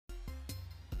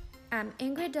I'm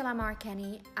Ingrid Delamar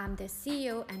Kenny. I'm the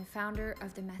CEO and founder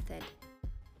of The Method.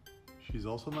 She's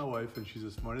also my wife, and she's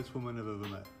the smartest woman I've ever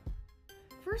met.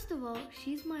 First of all,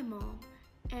 she's my mom,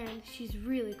 and she's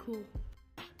really cool.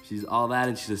 She's all that,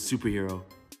 and she's a superhero.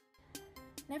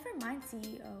 Never mind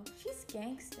CEO, she's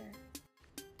gangster.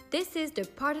 This is the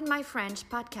Pardon My French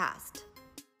podcast.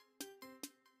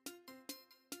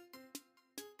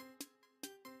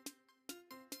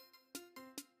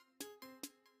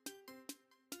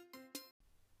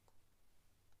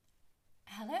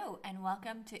 Hello and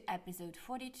welcome to episode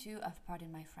 42 of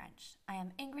Pardon My French. I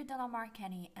am Ingrid Delamar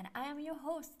Kenny and I am your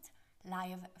host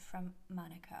live from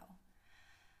Monaco.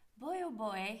 Boy oh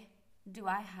boy, do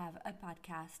I have a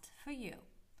podcast for you.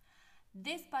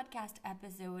 This podcast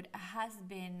episode has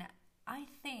been, I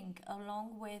think,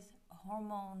 along with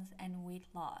hormones and weight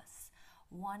loss,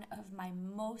 one of my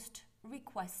most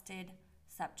requested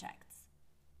subjects.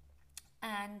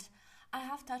 And I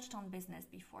have touched on business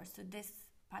before, so this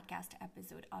podcast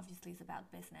episode obviously is about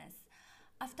business.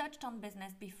 I've touched on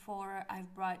business before.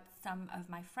 I've brought some of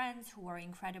my friends who are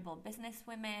incredible business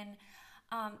women,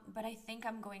 but I think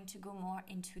I'm going to go more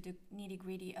into the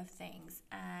nitty-gritty of things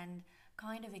and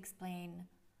kind of explain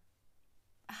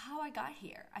how I got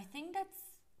here. I think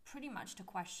that's pretty much the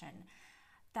question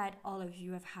that all of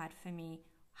you have had for me.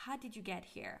 How did you get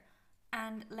here?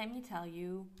 And let me tell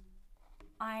you,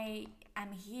 I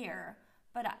am here,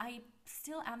 but I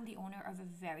still am the owner of a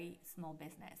very small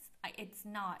business. It's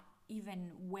not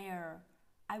even where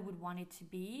I would want it to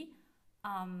be.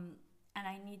 And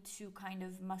I need to kind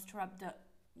of muster up the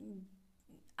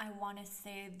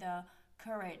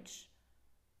courage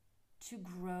to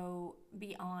grow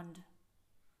beyond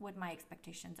what my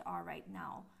expectations are right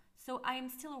now. So I am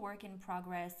still a work in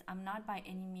progress. I'm not by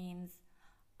any means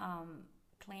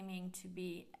claiming to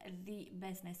be the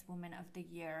businesswoman of the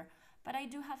year, but I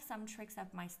do have some tricks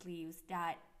up my sleeves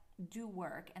that do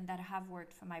work and that have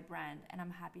worked for my brand, and I'm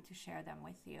happy to share them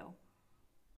with you.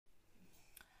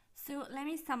 So let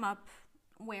me sum up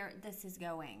where this is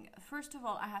going. First of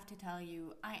all, I have to tell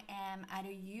you, I am at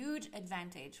a huge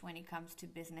advantage when it comes to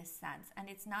business sense. And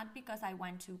it's not because I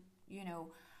went to,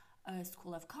 a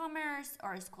school of commerce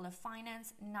or a school of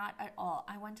finance, not at all.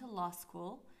 I went to law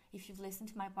school. If you've listened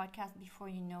to my podcast before,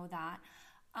 you know that.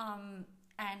 And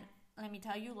let me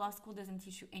tell you, law school doesn't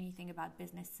teach you anything about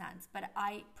business sense, but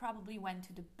I probably went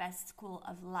to the best school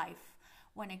of life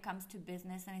when it comes to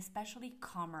business and especially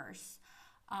commerce.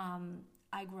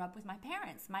 I grew up with my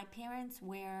parents. My parents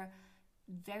were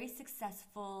very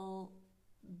successful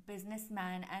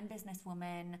businessmen and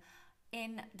businesswomen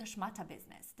in the schmata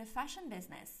business, the fashion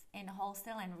business, in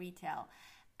wholesale and retail.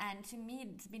 And to me,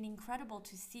 it's been incredible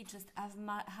to see just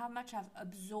how much I've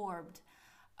absorbed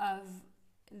of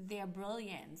their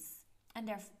brilliance and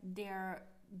their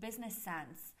business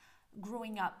sense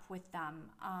growing up with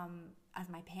them as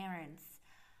my parents,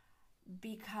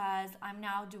 because I'm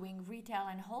now doing retail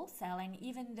and wholesale. And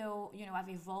even though, I've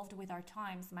evolved with our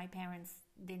times, my parents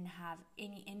didn't have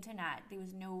any internet. There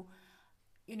was no,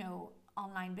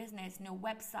 online business, no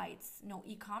websites, no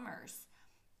e-commerce.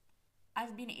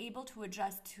 I've been able to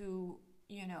adjust to,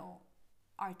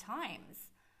 our times,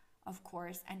 of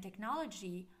course, and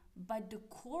technology, but the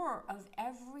core of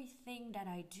everything that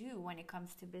I do when it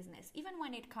comes to business, even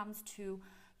when it comes to,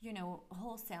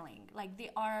 wholesaling, like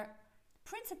there are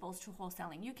principles to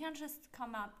wholesaling. You can't just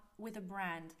come up with a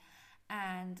brand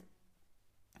and,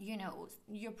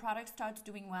 your product starts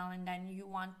doing well and then you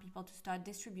want people to start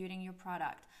distributing your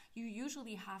product. You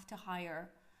usually have to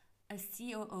hire a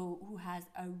COO who has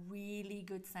a really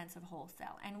good sense of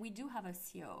wholesale. And we do have a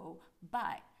COO,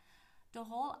 but the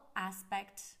whole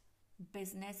aspect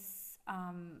business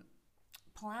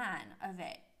plan of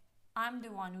it, I'm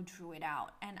the one who drew it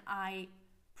out, and I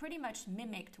pretty much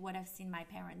mimicked what I've seen my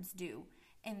parents do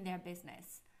in their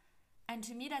business. And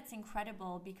to me, that's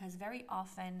incredible because very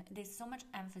often there's so much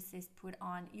emphasis put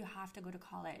on you have to go to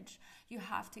college, you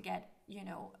have to get,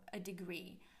 a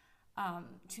degree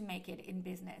to make it in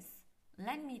business.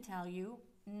 Let me tell you,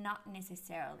 not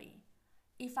necessarily.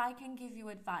 If I can give you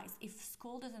advice, if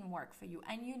school doesn't work for you,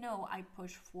 and I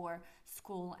push for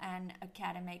school and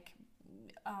academic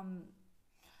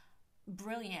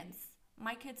brilliance,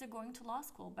 my kids are going to law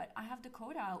school, but I have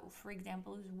Dakota, for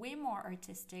example, who's way more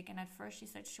artistic. And at first she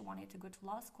said she wanted to go to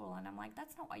law school. And I'm like,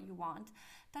 that's not what you want.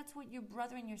 That's what your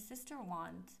brother and your sister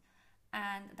want.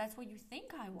 And that's what you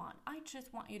think I want. I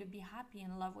just want you to be happy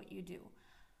and love what you do.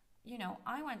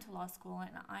 I went to law school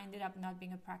and I ended up not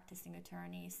being a practicing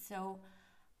attorney. So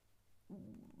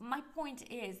my point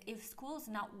is, if school is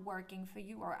not working for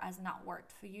you or has not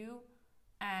worked for you,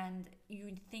 and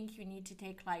you think you need to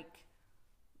take like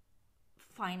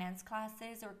finance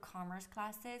classes or commerce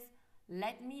classes,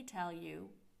 let me tell you,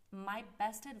 my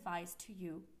best advice to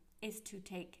you is to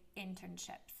take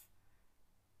internships.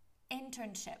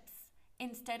 Internships.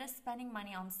 Instead of spending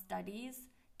money on studies,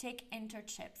 take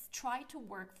internships. Try to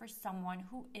work for someone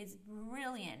who is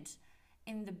brilliant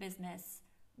in the business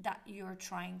that you're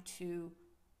trying to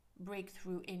break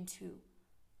through into.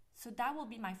 So that will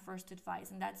be my first advice,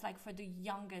 and that's like for the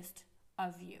youngest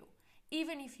of you.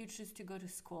 Even if you choose to go to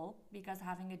school, because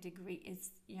having a degree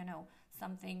is,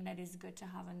 something that is good to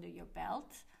have under your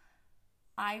belt,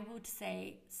 I would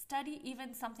say study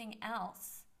even something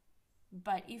else.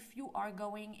 But if you are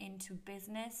going into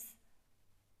business,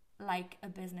 like a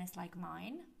business like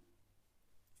mine,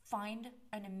 find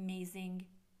an amazing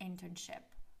internship.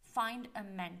 Find a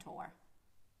mentor.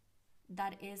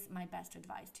 That is my best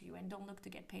advice to you. And don't look to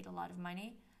get paid a lot of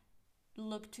money.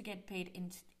 Look to get paid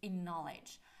in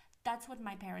knowledge. That's what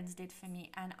my parents did for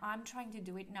me. And I'm trying to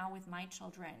do it now with my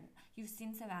children. You've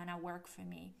seen Savannah work for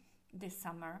me this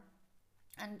summer.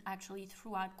 And actually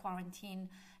throughout quarantine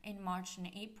in March and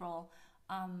April,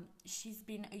 she's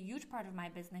been a huge part of my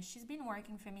business. She's been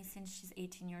working for me since she's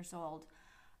 18 years old.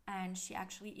 And she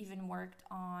actually even worked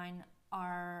on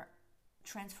our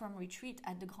Transform retreat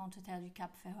at the Grand Hotel du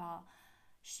Cap Ferrat.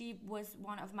 She was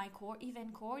one of my core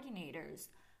event coordinators,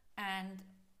 and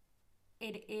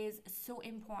it is so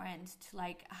important to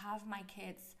have my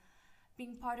kids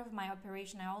being part of my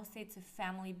operation. I always say it's a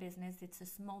family business, it's a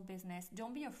small business.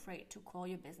 Don't be afraid to call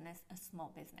your business a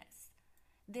small business.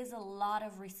 There's a lot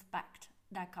of respect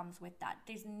that comes with that.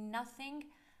 There's nothing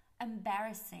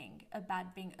embarrassing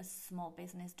about being a small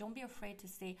business. Don't be afraid to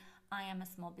say, I am a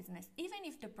small business. Even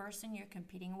if the person you're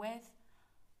competing with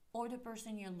or the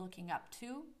person you're looking up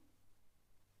to,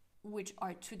 which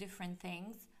are two different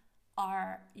things,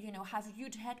 have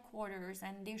huge headquarters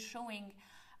and they're showing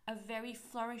a very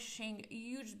flourishing,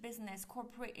 huge business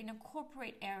in a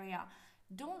corporate area.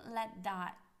 Don't let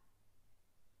that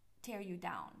tear you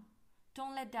down.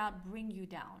 Don't let that bring you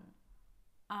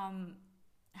down.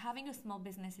 Having a small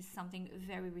business is something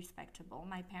very respectable.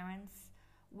 My parents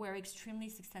were extremely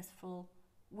successful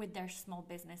with their small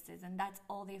businesses, and that's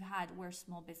all they've had were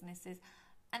small businesses.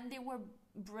 And they were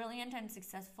brilliant and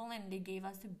successful, and they gave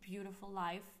us a beautiful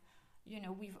life.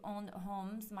 We've owned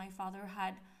homes. My father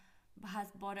has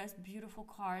bought us beautiful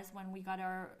cars when we got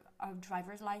our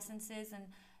driver's licenses, and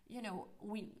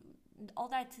all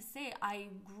that to say, I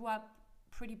grew up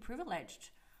pretty privileged.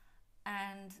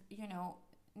 And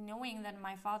knowing that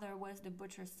my father was the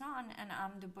butcher's son and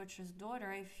I'm the butcher's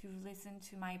daughter, if you've listened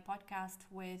to my podcast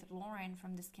with Lauren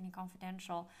from The Skinny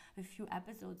Confidential a few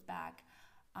episodes back,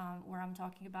 where I'm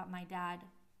talking about my dad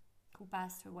who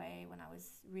passed away when I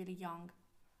was really young.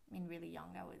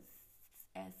 I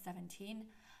was 17.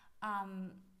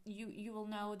 You will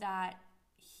know that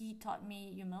he taught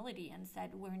me humility and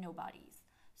said, we're nobodies.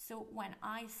 So when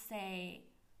I say,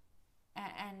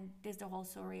 and there's the whole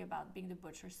story about being the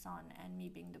butcher's son and me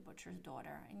being the butcher's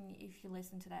daughter. And if you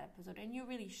listen to that episode, and you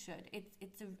really should,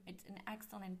 it's an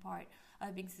excellent part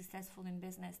of being successful in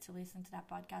business to listen to that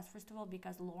podcast. First of all,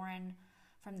 because Lauren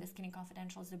from The Skinny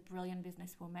Confidential is a brilliant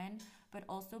businesswoman, but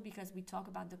also because we talk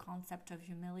about the concept of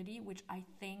humility, which I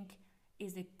think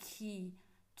is a key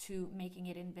to making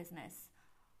it in business.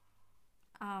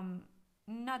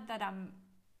 Not that I'm,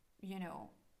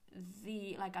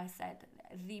 like I said,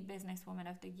 the businesswoman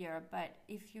of the year, but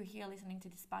if you're here listening to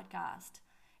this podcast,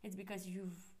 it's because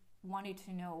you've wanted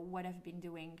to know what I've been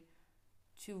doing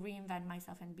to reinvent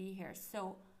myself and be here.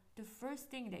 So the first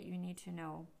thing that you need to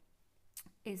know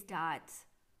is that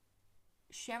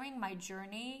sharing my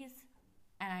journeys,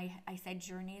 and I said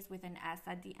journeys with an S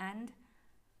at the end,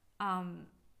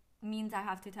 means I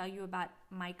have to tell you about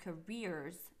my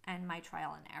careers and my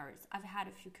trial and errors. I've had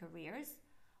a few careers.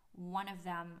 One of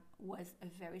them was a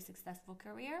very successful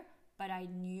career, but I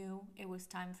knew it was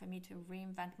time for me to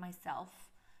reinvent myself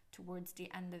towards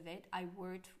the end of it. I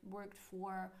worked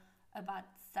for about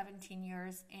 17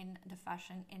 years in the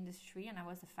fashion industry, and I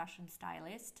was a fashion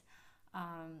stylist.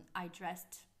 I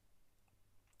dressed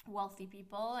wealthy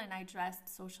people, and I dressed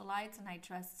socialites, and I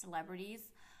dressed celebrities.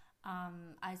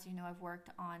 As you know, I've worked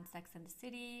on Sex and the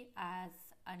City as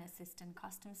an assistant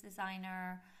costumes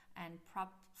designer and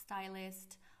prop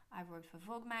stylist. I've worked for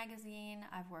Vogue magazine,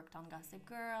 I've worked on Gossip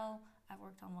Girl, I've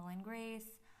worked on Will and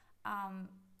Grace,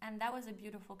 and that was a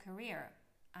beautiful career.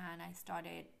 And I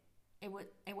started, it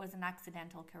was an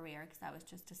accidental career because I was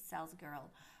just a sales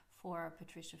girl for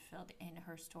Patricia Field in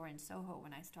her store in Soho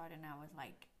when I started, and I was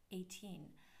like 18,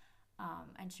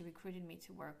 and she recruited me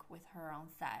to work with her on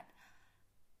set.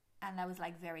 And that was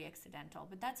like very accidental,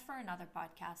 but that's for another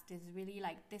podcast. Is really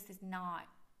like, this is not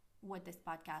what this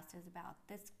podcast is about.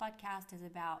 This podcast is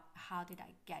about how did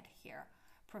I get here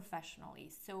professionally.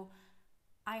 So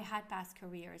I had past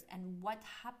careers, and what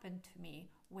happened to me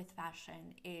with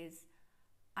fashion is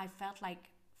I felt like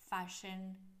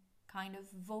fashion kind of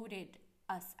voted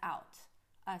us out,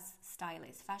 us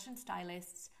stylists. Fashion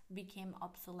stylists became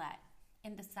obsolete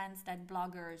in the sense that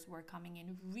bloggers were coming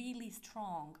in really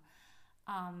strong.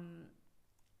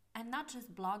 And not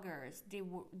just bloggers, they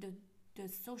were the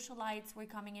socialites were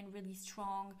coming in really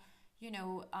strong. You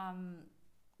know,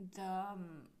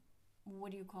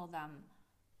 what do you call them?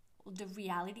 The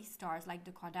reality stars like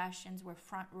the Kardashians were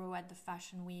front row at the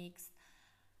fashion weeks.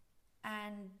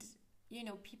 And, you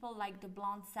know, people like the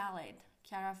Blonde Salad,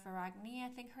 Chiara Ferragni, I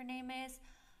think her name is,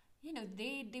 you know,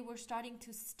 they were starting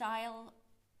to style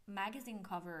magazine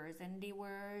covers, and they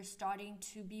were starting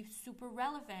to be super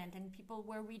relevant, and people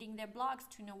were reading their blogs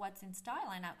to know what's in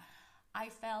style. And I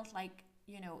felt like,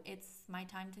 you know, it's my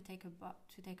time to take a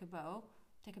bow.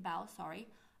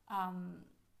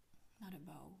 Not a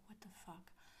bow. What the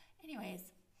fuck? Anyways,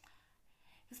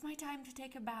 it's my time to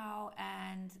take a bow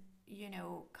and, you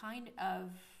know, kind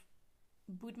of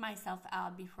boot myself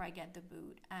out before I get the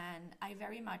boot. And I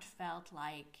very much felt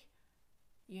like,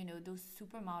 you know, those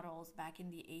supermodels back in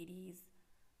the 80s,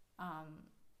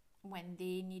 when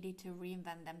they needed to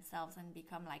reinvent themselves and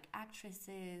become like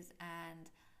actresses and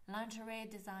lingerie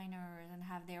designers and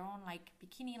have their own like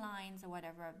bikini lines or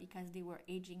whatever, because they were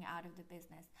aging out of the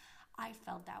business. I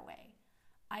felt that way.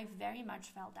 I very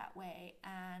much felt that way.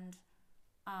 And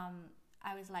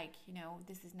I was like, you know,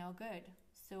 this is no good.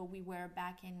 So we were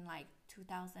back in like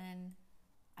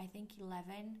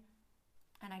 2011,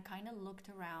 and I kind of looked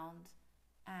around,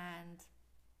 and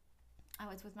I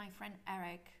was with my friend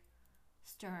Eric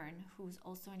Stern, who's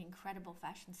also an incredible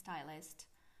fashion stylist.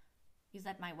 He was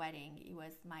at my wedding. He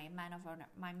was my man of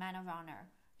honor,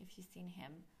 if you've seen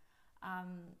him.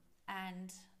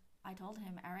 And I told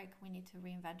him, Eric, we need to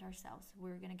reinvent ourselves.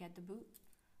 We're going to get the boot.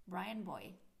 Brian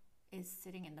Boy is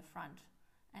sitting in the front,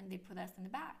 and they put us in the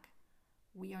back.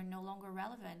 We are no longer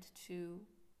relevant to,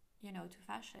 you know, to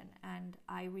fashion. And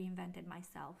I reinvented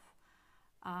myself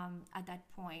at that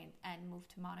point and moved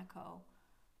to Monaco.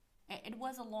 It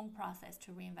was a long process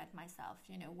to reinvent myself.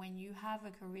 You know, when you have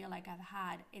a career like I've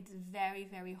had, it's very,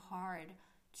 very hard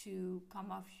to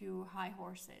come off your high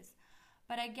horses.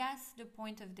 But I guess the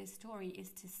point of this story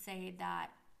is to say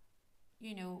that,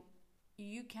 you know,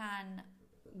 you can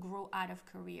grow out of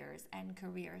careers, and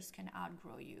careers can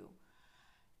outgrow you.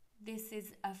 This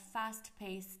is a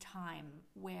fast-paced time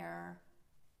where,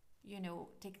 you know,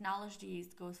 technology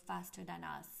goes faster than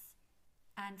us.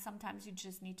 And sometimes you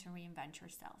just need to reinvent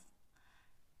yourself.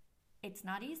 It's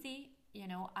not easy. You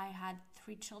know, I had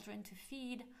 3 children to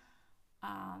feed.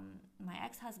 My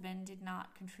ex-husband did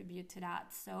not contribute to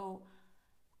that. So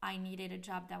I needed a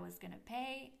job that was going to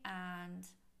pay. And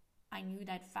I knew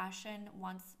that fashion,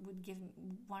 once it would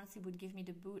give me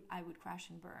the boot, I would crash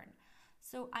and burn.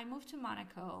 So I moved to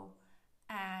Monaco,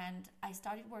 and I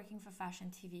started working for Fashion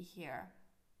TV here.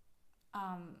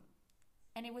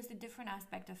 And it was a different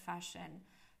aspect of fashion,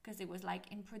 because it was like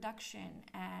in production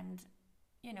and,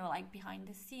 you know, like behind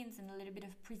the scenes and a little bit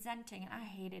of presenting, and I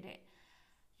hated it.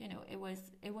 You know,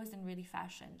 it wasn't really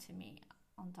fashion to me.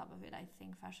 On top of it, I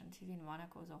think Fashion TV in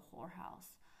Monaco is a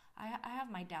whorehouse. I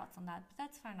have my doubts on that, but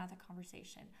that's for another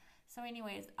conversation. So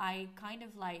anyways, I kind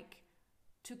of like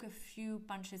took a few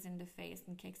punches in the face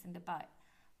and kicks in the butt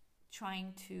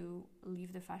trying to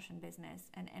leave the fashion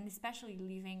business, and especially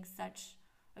leaving such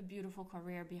a beautiful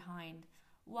career behind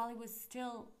while it was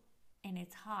still in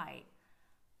its high.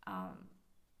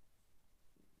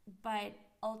 But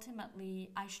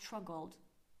ultimately, I struggled.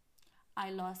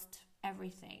 I lost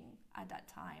everything at that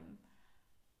time.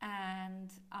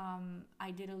 And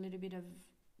I did a little bit of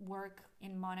work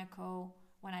in Monaco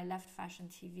when I left Fashion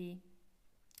TV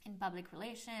in public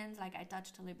relations. Like, I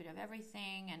touched a little bit of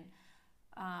everything, and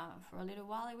for a little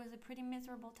while it was a pretty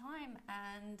miserable time,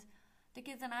 and the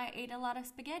kids and I ate a lot of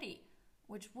spaghetti,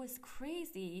 which was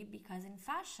crazy, because in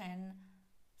fashion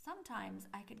sometimes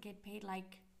I could get paid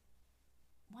like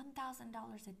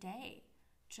 $1,000 a day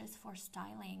just for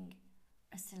styling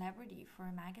a celebrity for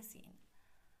a magazine.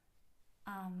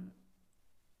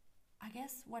 I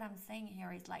guess what I'm saying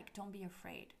here is like, don't be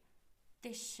afraid.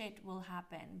 This shit will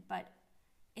happen, but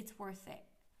it's worth it.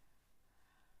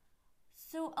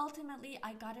 So ultimately,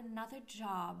 I got another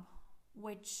job,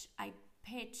 which I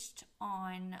pitched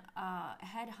on a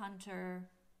headhunter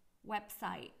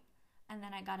website, and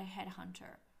then I got a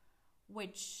headhunter,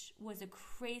 which was a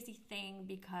crazy thing,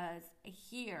 because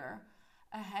here,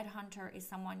 a headhunter is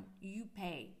someone you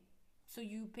pay. So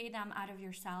you pay them out of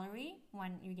your salary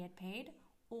when you get paid,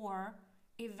 or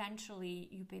eventually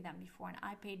you pay them before. And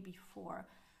I paid before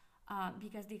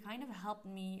because they kind of helped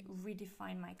me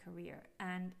redefine my career.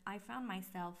 And I found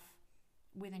myself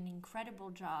with an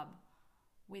incredible job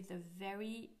with a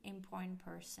very important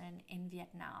person in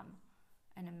Vietnam,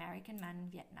 an American man in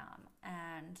Vietnam.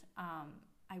 And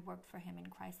I worked for him in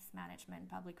crisis management,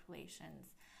 public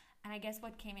relations. And I guess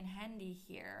what came in handy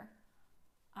here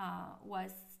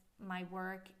was my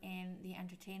work in the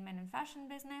entertainment and fashion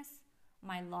business,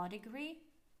 my law degree,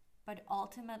 but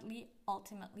ultimately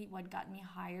what got me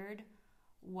hired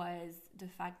was the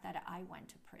fact that I went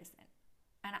to prison.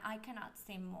 And I cannot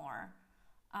say more.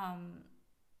 I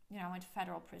went to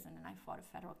federal prison and I fought a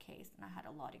federal case and I had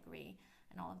a law degree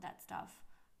and all of that stuff.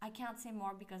 I can't say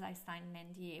more because I signed an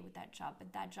NDA with that job,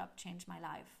 but that job changed my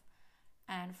life.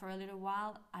 And for a little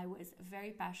while, I was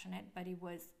very passionate, but it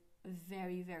was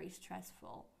very, very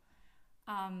stressful.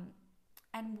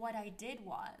 And what I did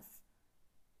was,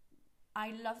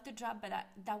 I loved the job, but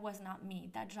that was not me.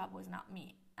 That job was not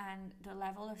me. And the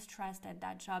level of stress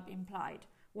that job implied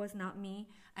was not me.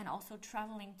 And also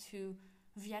traveling to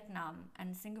Vietnam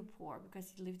and Singapore, because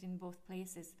he lived in both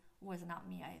places, was not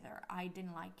me either. I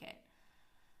didn't like it.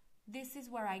 This is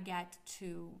where I get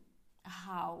to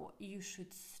how you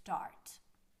should start.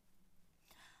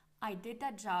 I did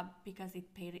that job because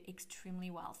it paid extremely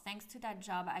well. Thanks to that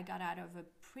job, I got out of a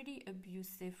pretty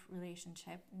abusive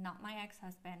relationship. Not my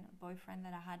ex-husband, a boyfriend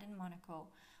that I had in Monaco,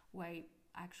 where I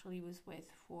actually was with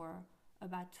for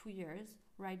about 2 years,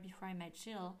 right before I met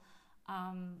Jill.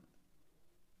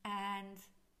 And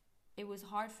it was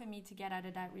hard for me to get out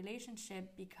of that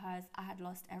relationship because I had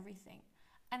lost everything.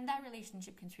 And that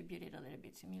relationship contributed a little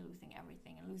bit to me losing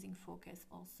everything and losing focus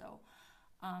also.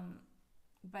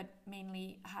 But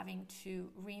mainly having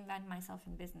to reinvent myself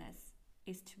in business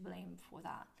is to blame for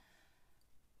that.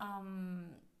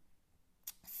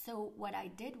 So what I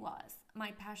did was,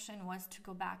 my passion was to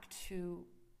go back to,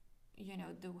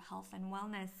 the health and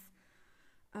wellness,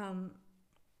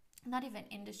 not even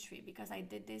industry, because I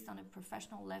did this on a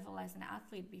professional level as an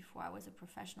athlete before. I was a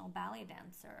professional ballet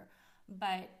dancer.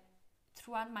 But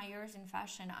throughout my years in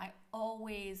fashion, I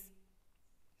always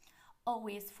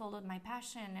followed my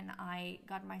passion, and I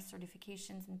got my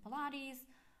certifications in Pilates.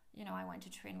 I went to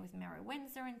train with Mary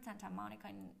Windsor in Santa Monica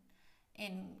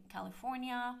in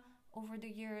California. Over the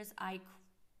years,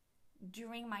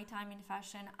 during my time in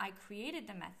fashion, I created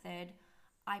the method,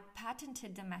 I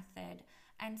patented the method.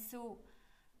 And so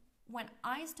when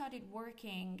I started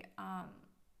working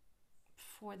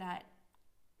for that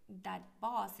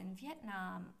boss in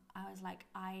Vietnam, I was like,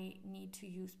 I need to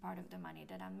use part of the money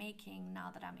that I'm making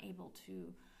now that I'm able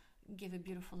to give a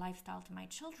beautiful lifestyle to my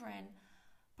children.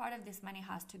 Part of this money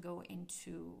has to go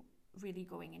into really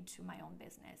going into my own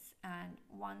business. And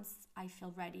once I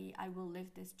feel ready, I will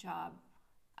leave this job.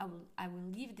 I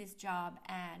will leave this job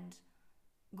and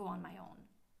go on my own.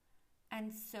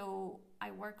 And so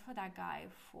I worked for that guy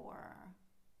for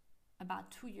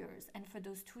about 2 years. And for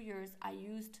those 2 years, I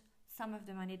used some of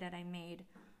the money that I made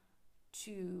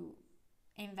to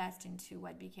invest into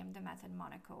what became the Method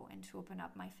Monaco and to open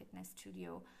up my fitness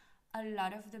studio. A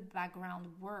lot of the background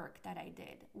work that I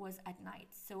did was at night.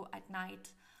 So at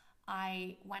night,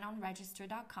 I went on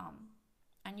register.com,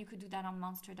 and you could do that on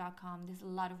monster.com. There's a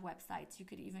lot of websites. You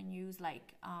could even use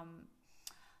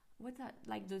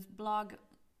those blog,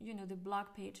 the blog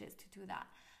pages to do that.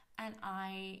 And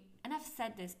I've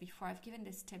said this before, I've given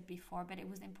this tip before, but it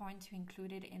was important to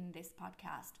include it in this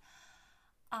podcast.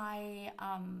 I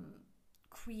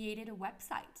created a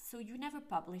website. So you never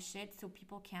publish it, so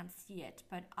people can't see it,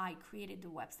 but I created the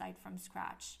website from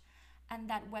scratch. And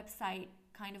that website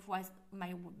kind of was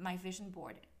my vision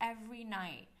board. Every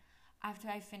night after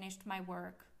I finished my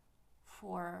work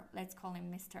for, let's call him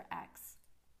Mr. X,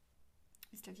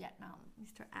 Mr. Vietnam,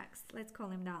 Mr. X, let's call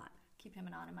him that, keep him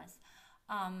anonymous.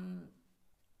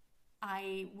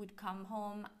 I would come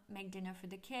home, make dinner for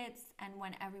the kids, and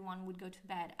when everyone would go to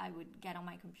bed, I would get on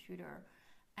my computer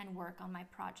and work on my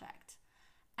project.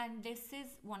 And this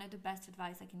is one of the best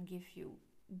advice I can give you.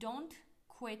 Don't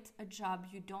quit a job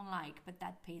you don't like, but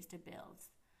that pays the bills.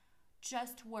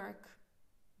 Just work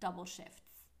double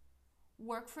shifts.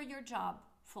 Work for your job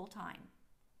full time.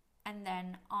 And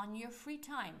then on your free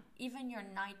time, even your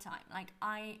nighttime, like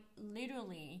I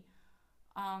literally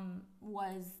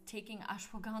was taking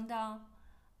ashwagandha.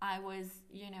 I was,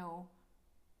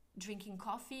 drinking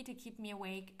coffee to keep me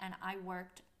awake, and I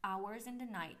worked hours in the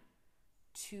night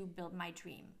to build my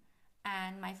dream.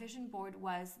 And my vision board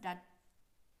was that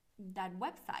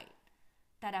website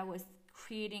that I was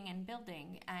creating and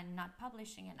building and not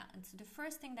publishing it. And so the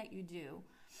first thing that you do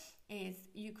is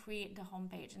you create the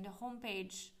homepage. And the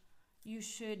homepage, you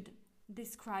should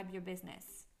describe your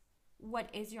business. What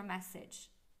is your message?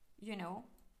 You know,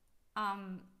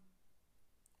 and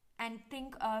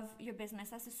think of your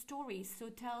business as a story. So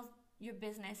tell your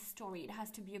business story. It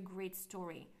has to be a great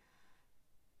story.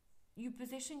 You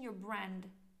position your brand,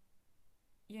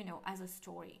 you know, as a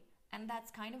story. And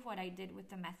that's kind of what I did with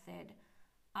the method.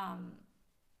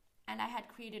 And I had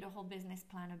created a whole business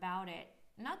plan about it,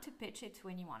 not to pitch it to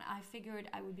anyone. I figured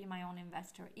I would be my own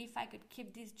investor. If I could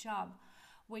keep this job,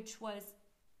 which was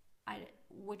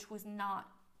not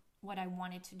what I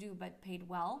wanted to do, but paid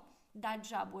well, that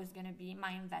job was going to be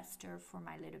my investor for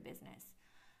my little business.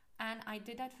 And I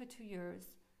did that for 2 years.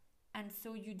 And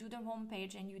so you do the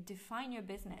homepage and you define your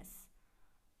business.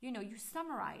 You know, you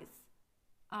summarize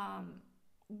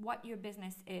what your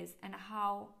business is and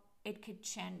how it could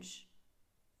change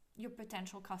your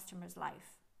potential customer's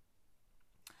life.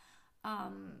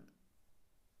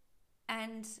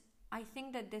 And I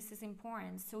think that this is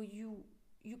important. So you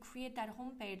create that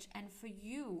homepage, and for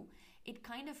you, it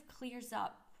kind of clears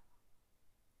up,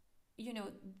 you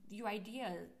know, your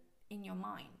idea in your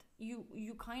mind.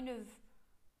 You kind of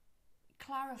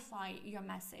clarify your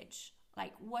message.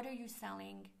 Like, what are you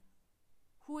selling?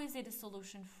 Who is it a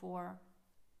solution for?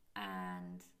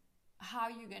 And how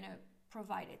are you going to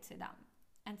provide it to them?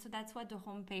 And so that's what the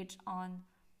homepage on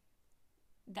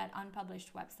that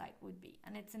unpublished website would be.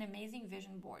 And it's an amazing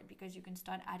vision board because you can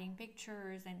start adding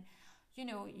pictures and, you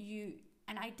know,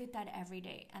 and I did that every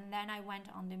day. And then I went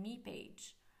on the me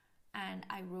page and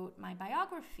I wrote my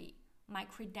biography, my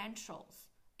credentials,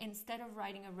 instead of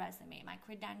writing a resume, my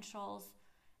credentials.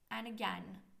 And again,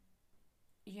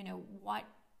 you know, what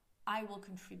I will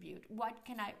contribute, what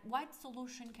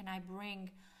solution can I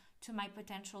bring to my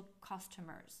potential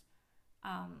customers?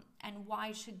 And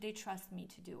why should they trust me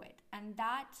to do it? And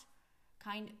that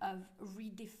kind of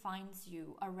redefines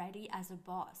you already as a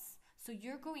boss. So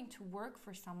you're going to work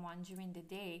for someone during the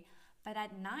day, but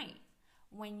at night,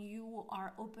 when you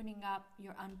are opening up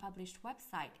your unpublished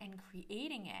website and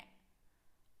creating it,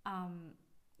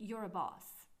 you're a boss.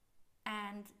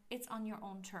 And it's on your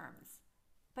own terms.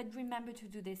 But remember to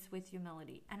do this with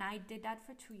humility. And I did that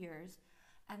for 2 years.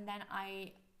 And then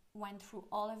I went through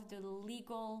all of the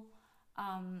legal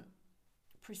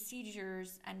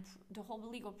procedures and the whole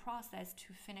legal process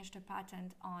to finish the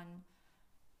patent on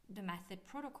the method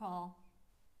protocol.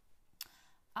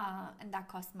 And that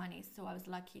cost money. So I was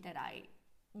lucky that I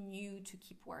knew to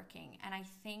keep working. And I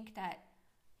think that,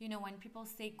 you know, when people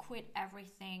say quit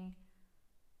everything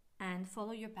and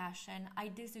follow your passion, I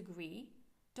disagree.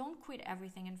 Don't quit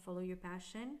everything and follow your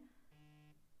passion.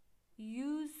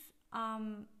 Use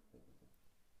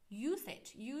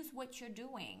it. Use what you're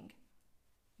doing.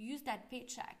 Use that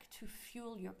paycheck to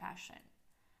fuel your passion.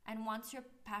 And once your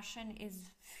passion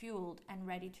is fueled and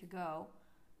ready to go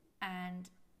and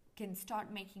can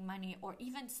start making money, or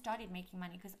even started making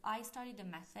money, because I started the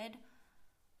method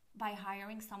by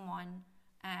hiring someone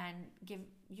and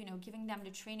giving them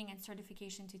the training and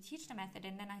certification to teach the method.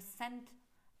 And then I sent,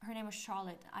 her name was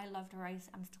Charlotte. I loved her.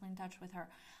 I'm still in touch with her.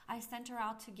 I sent her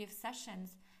out to give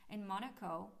sessions in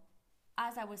Monaco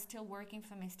as I was still working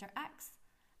for Mr. X.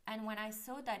 And when I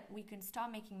saw that we could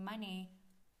start making money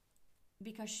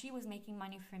because she was making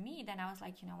money for me, then I was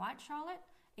like, you know what, Charlotte?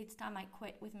 It's time I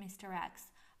quit with Mr.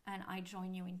 X and I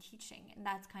join you in teaching. And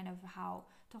that's kind of how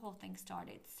the whole thing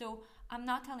started. So I'm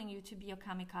not telling you to be a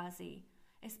kamikaze,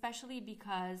 especially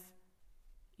because,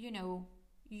 you know,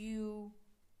 you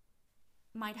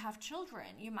might have children,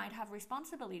 you might have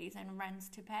responsibilities and rents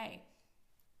to pay.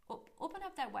 Open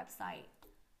up that website,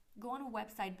 go on a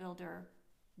website builder,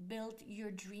 build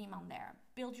your dream on there,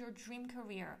 build your dream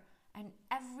career, and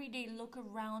every day look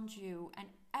around you and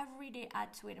every day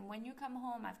add to it. And when you come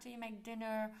home, after you make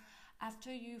dinner,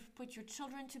 after you've put your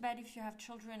children to bed, if you have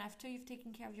children, after you've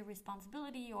taken care of your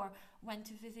responsibility or went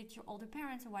to visit your older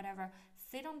parents or whatever,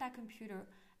 sit on that computer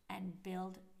and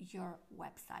build your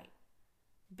website.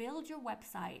 Build your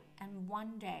website and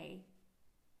one day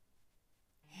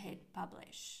hit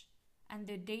publish. And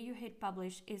the day you hit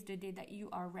publish is the day that you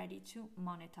are ready to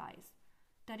monetize.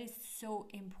 That is so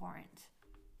important.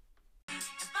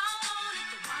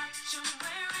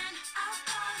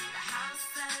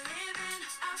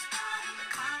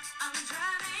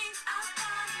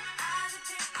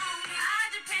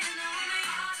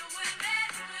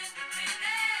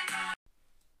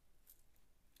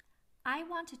 I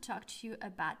want to talk to you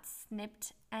about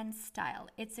Snipped and Style.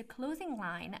 It's a clothing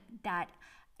line that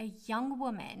a young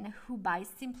woman who buys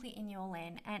Simply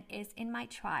Inulin and is in my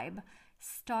tribe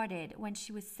started when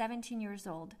she was 17 years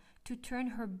old to turn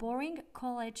her boring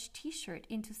college t-shirt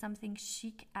into something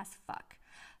chic as fuck.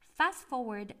 Fast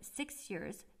forward 6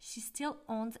 years, she still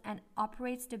owns and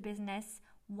operates the business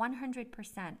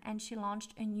 100%, and she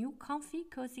launched a new comfy,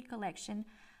 cozy collection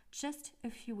just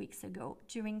a few weeks ago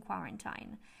during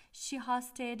quarantine. She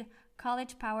hosted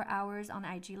College Power Hours on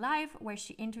IG Live, where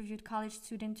she interviewed college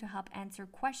students to help answer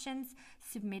questions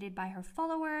submitted by her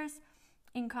followers.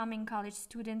 Incoming college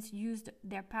students used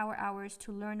their power hours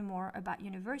to learn more about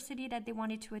university that they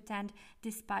wanted to attend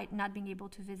despite not being able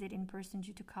to visit in person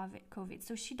due to COVID.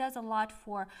 So she does a lot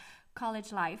for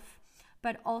college life,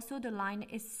 but also the line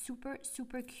is super,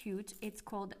 super cute. It's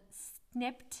called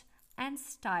Snipped and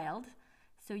Styled.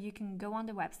 So you can go on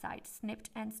the website,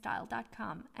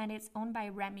 snippedandstyled.com, and it's owned by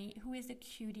Remy, who is a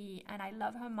cutie, and I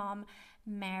love her mom,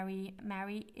 Mary.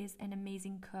 Mary is an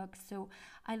amazing cook, so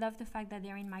I love the fact that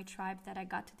they're in my tribe, that I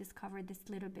got to discover this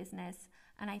little business,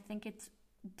 and I think it's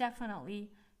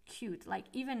definitely cute. Like,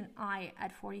 even I,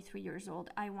 at 43 years old,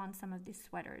 I want some of these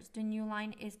sweaters. The new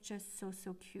line is just so,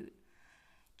 so cute.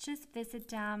 Just visit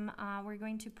them. We're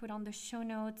going to put on the show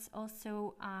notes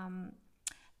also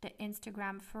the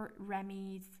Instagram for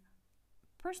Remy's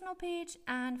personal page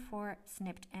and for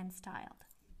Snipped and Styled.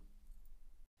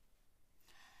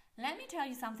 Let me tell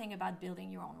you something about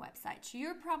building your own website.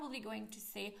 You're probably going to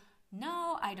say,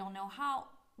 no, I don't know how.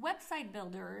 Website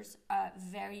builders are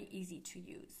very easy to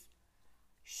use.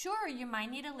 Sure, you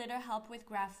might need a little help with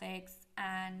graphics,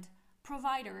 and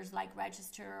providers like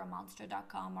Register or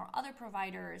Monster.com or other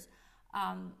providers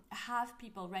have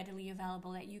people readily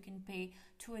available that you can pay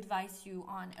to advise you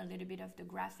on a little bit of the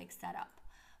graphic setup.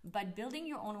 But building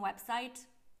your own website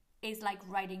is like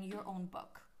writing your own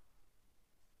book.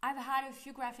 I've had a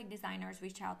few graphic designers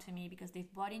reach out to me because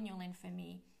they've bought in Newlin for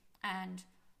me, and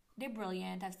they're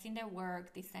brilliant. I've seen their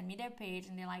work. They send me their page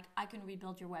and they're like, I can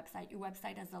rebuild your website. Your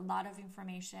website has a lot of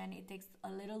information. It takes a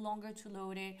little longer to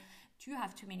load it. Do you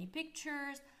have too many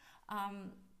pictures?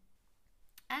 And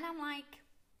I'm like,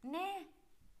 nah.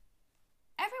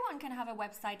 Everyone can have a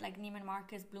website like Neiman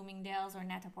Marcus, Bloomingdale's, or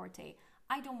Net-a-Porter.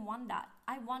 I don't want that.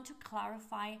 I want to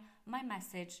clarify my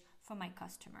message for my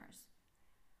customers.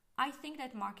 I think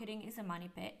that marketing is a money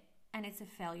pit and it's a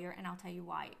failure, and I'll tell you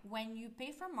why. When you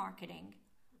pay for marketing,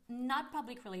 not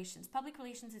public relations. Public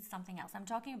relations is something else. I'm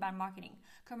talking about marketing,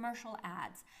 commercial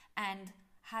ads, and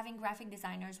having graphic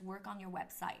designers work on your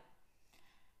website.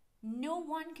 No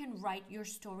one can write your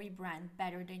story brand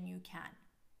better than you can.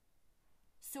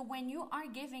 So when you are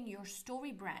giving your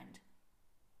story brand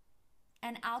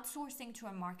and outsourcing to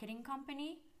a marketing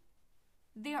company,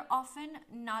 they're often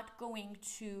not going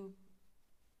to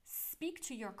speak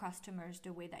to your customers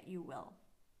the way that you will.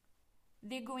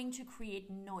 They're going to create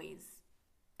noise,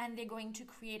 and they're going to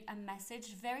create a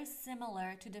message very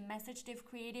similar to the message they've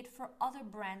created for other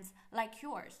brands like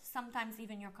yours, sometimes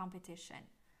even your competition.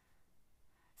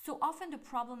 So often the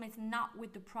problem is not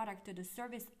with the product or the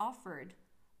service offered,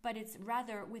 but it's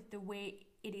rather with the way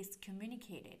it is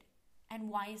communicated. And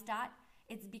why is that?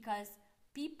 It's because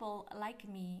people like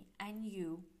me and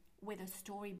you with a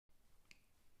story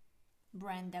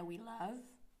brand that we love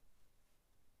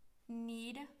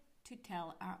need to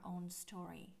tell our own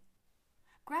story.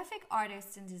 Graphic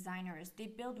artists and designers, they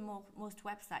build most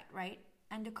websites, right?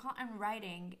 And the content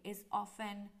writing is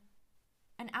often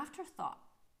an afterthought.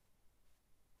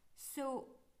 So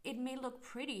it may look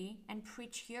pretty and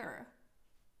preachier,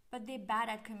 but they're bad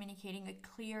at communicating a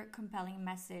clear, compelling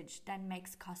message that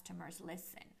makes customers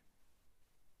listen.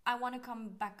 I want to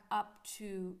come back up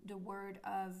to the word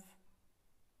of,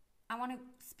 I want to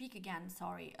speak again,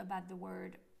 about the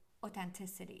word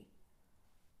authenticity.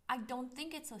 I don't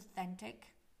think it's authentic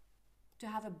to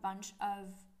have a bunch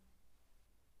of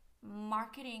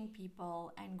marketing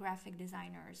people and graphic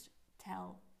designers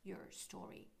tell your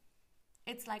story.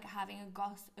 It's like having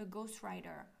a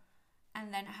ghostwriter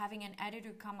and then having an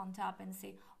editor come on top and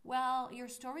say, well, your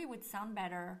story would sound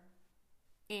better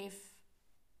if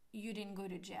you didn't go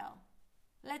to jail.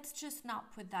 Let's just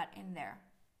not put that in there.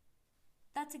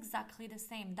 That's exactly the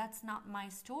same. That's not my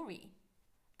story.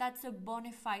 That's a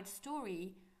bona fide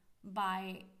story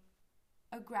by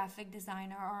a graphic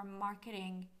designer or a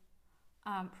marketing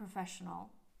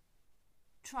professional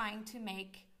trying to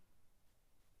make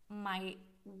my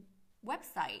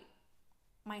website,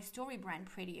 my story brand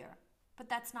prettier. But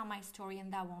that's not my story,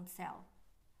 and that won't sell.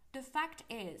 The fact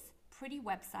is, pretty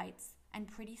websites and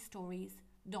pretty stories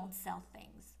don't sell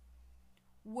things.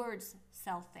 Words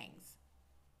sell things.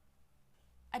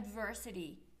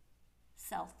 Adversity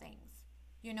sell things.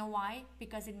 You know why?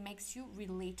 Because it makes you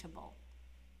relatable.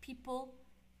 People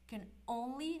can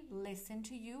only listen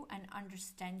to you and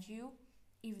understand you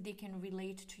if they can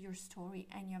relate to your story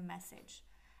and your message.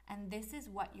 And this is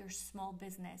what your small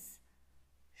business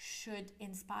should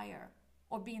inspire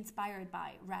or be inspired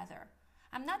by, rather.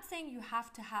 I'm not saying you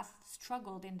have to have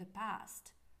struggled in the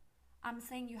past. I'm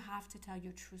saying you have to tell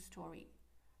your true story.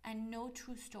 And no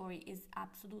true story is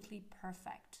absolutely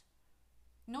perfect.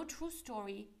 No true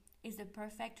story is a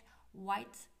perfect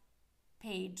white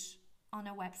page on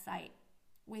a website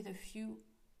with a few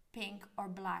pink or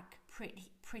black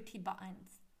pretty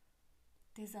buttons.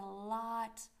 There's a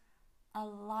lot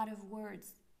of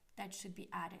words that should be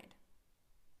added.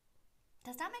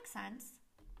 Does that make sense?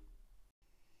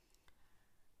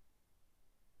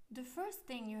 The first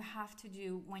thing you have to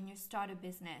do when you start a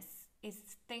business is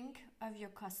think of your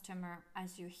customer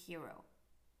as your hero.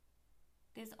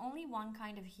 There's only one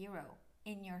kind of hero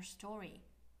in your story.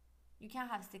 You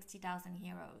can't have 60,000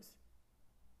 heroes.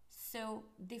 So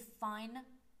define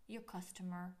your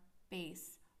customer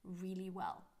base really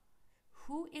well.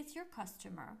 Who is your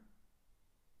customer?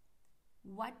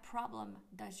 What problem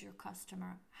does your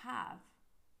customer have?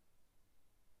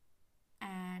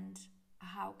 And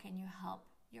how can you help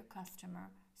your customer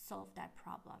solve that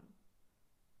problem?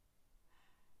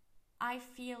 I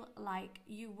feel like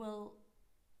you will,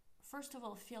 first of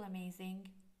all, feel amazing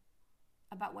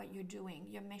about what you're doing,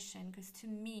 your mission, because to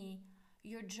me,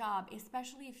 your job,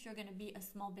 especially if you're going to be a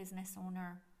small business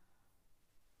owner,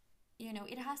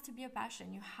 it has to be a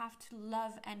passion. You have to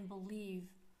love and believe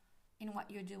in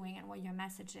what you're doing and what your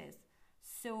message is.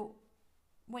 So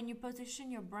when you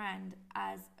position your brand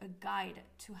as a guide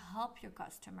to help your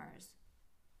customers,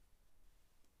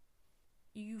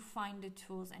 you find the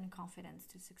tools and confidence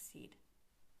to succeed,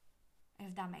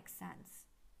 if that makes sense.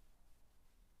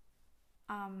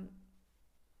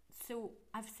 So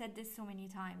I've said this so many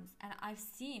times, and I've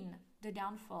seen the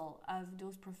downfall of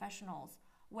those professionals,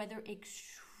 whether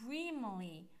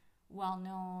extremely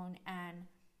well-known and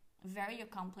very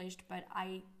accomplished, but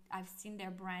I've seen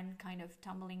their brand kind of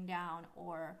tumbling down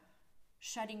or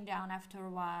shutting down after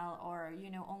a while, or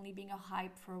only being a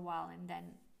hype for a while and then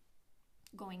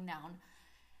going down.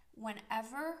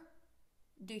 Whenever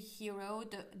the hero,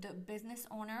 the business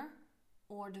owner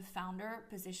or the founder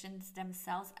positions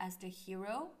themselves as the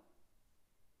hero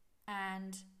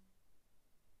and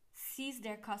sees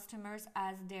their customers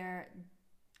as their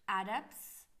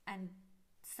adepts and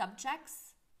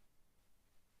subjects,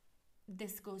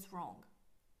 this goes wrong.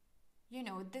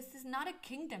 This is not a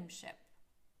kingdomship.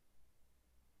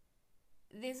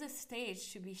 There's a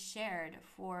stage to be shared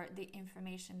for the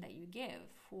information that you give,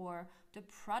 for the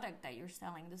product that you're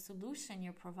selling, the solution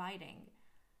you're providing.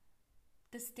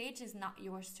 The stage is not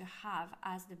yours to have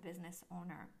as the business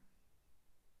owner.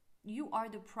 You are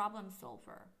the problem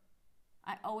solver.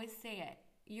 I always say it.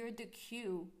 You're the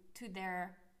Q to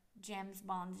their James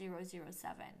Bond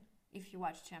 007. If you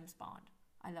watch James Bond.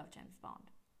 I love James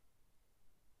Bond.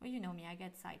 Well, you know me, I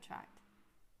get sidetracked.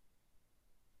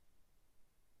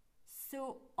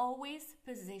 So always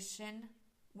position,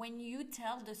 when you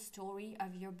tell the story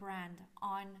of your brand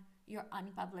on your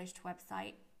unpublished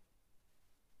website,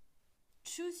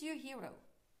 choose your hero,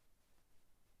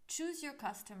 choose your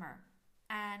customer,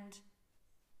 and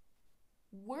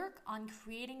work on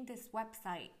creating this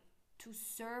website to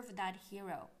serve that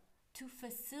hero, to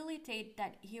facilitate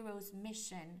that hero's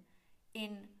mission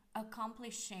in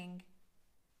accomplishing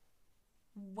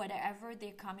whatever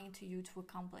they're coming to you to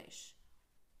accomplish,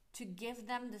 to give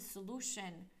them the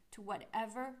solution to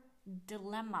whatever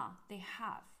dilemma they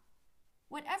have.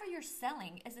 Whatever you're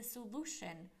selling is a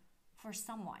solution for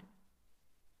someone.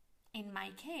 In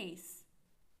my case,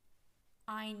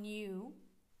 I knew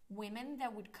women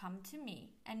that would come to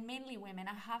me, and mainly women.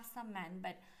 I have some men,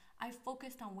 but I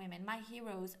focused on women. My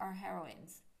heroes are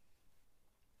heroines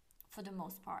for the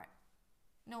most part.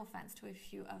 No offense to a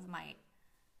few of my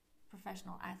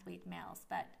professional athlete males,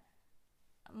 but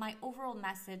my overall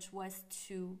message was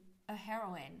to a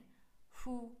heroine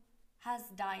who has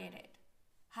dieted,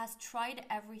 has tried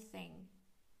everything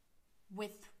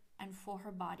with and for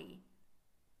her body,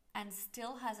 and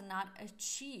still has not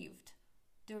achieved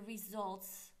the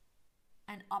results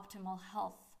and optimal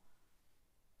health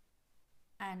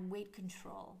and weight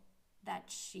control that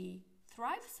she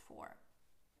thrives for.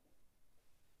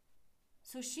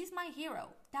 So she's my hero.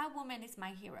 That woman is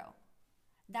my hero.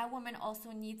 That woman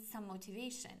also needs some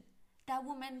motivation. That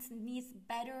woman needs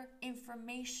better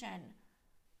information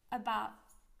about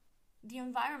the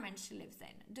environment she lives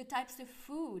in, the types of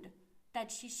food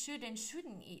that she should and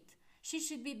shouldn't eat. She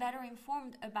should be better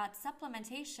informed about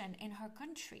supplementation in her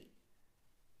country.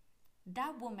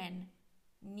 That woman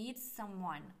needs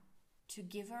someone to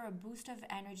give her a boost of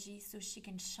energy so she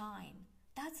can shine.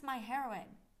 That's my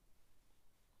heroine.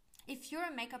 If you're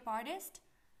a makeup artist,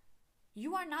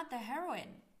 you are not the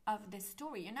heroine of this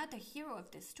story. You're not the hero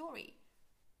of this story.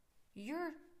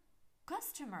 Your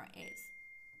customer is.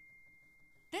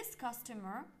 This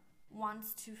customer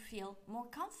wants to feel more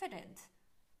confident.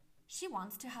 She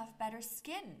wants to have better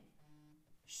skin.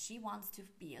 She wants to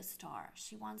be a star.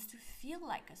 She wants to feel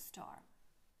like a star.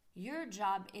 Your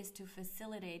job is to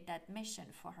facilitate that mission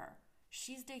for her.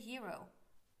 She's the hero.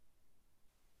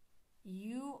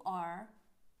 You are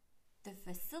the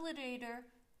facilitator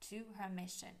to her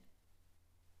mission.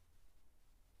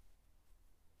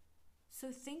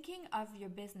 So thinking of your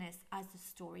business as a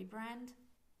story brand,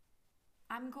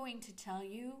 I'm going to tell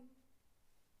you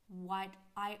what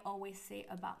I always say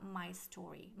about my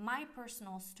story, my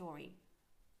personal story.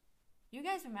 You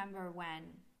guys remember when,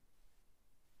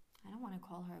 I don't want to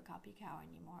call her a copy cow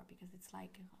anymore because it's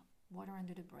like water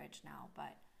under the bridge now,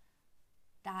 but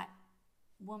that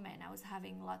woman I was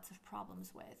having lots of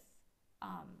problems with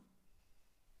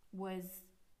was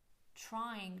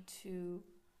trying to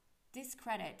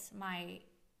discredit my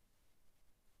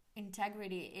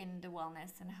integrity in the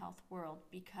wellness and health world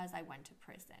because I went to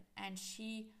prison. And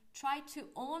she tried to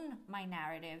own my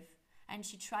narrative, and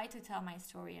she tried to tell my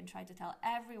story and tried to tell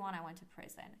everyone I went to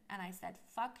prison. And I said,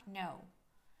 fuck no.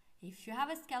 If you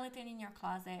have a skeleton in your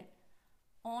closet,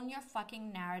 own your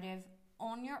fucking narrative,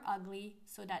 own your ugly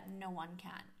so that no one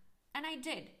can. And I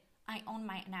did. I own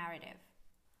my narrative.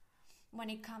 When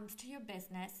it comes to your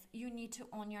business, you need to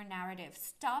own your narrative.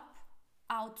 Stop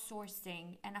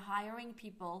outsourcing and hiring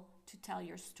people to tell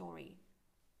your story.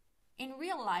 In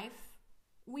real life,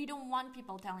 we don't want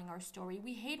people telling our story.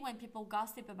 We hate when people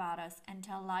gossip about us and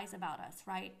tell lies about us,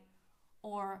 right?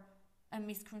 Or a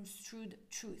misconstrued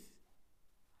truth.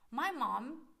 My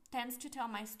mom tends to tell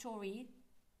my story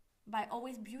by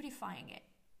always beautifying it.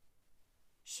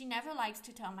 She never likes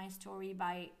to tell my story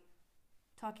by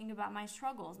talking about my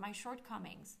struggles, my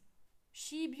shortcomings.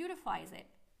 She beautifies it.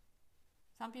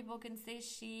 Some people can say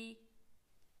she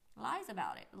lies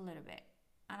about it a little bit.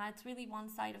 And that's really one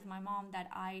side of my mom that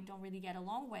I don't really get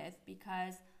along with,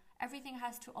 because everything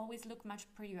has to always look much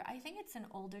prettier. I think it's an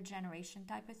older generation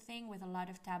type of thing with a lot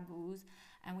of taboos,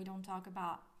 and we don't talk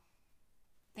about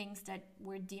things that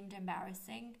were deemed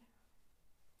embarrassing.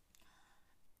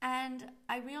 And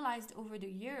I realized over the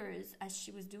years, as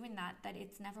she was doing that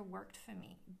it's never worked for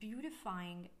me.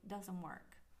 Beautifying doesn't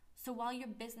work. So while your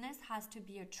business has to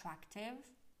be attractive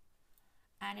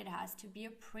and it has to be a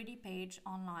pretty page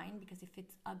online, because if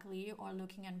it's ugly or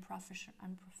looking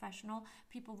unprofessional,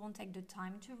 people won't take the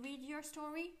time to read your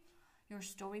story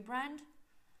brand.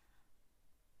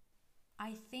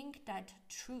 I think that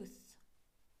truth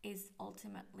is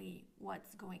ultimately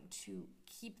what's going to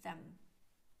keep them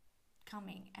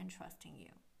coming and trusting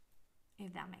you,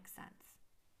 if that makes sense.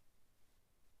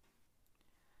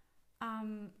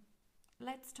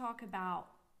 Let's talk about,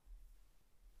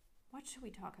 what should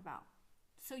we talk about?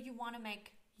 So you want to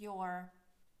make your,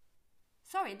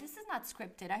 sorry, this is not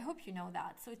scripted. I hope you know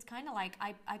that. So it's kind of like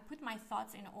I put my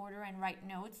thoughts in order and write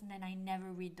notes, and then I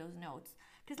never read those notes.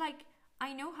 Because like,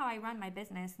 I know how I run my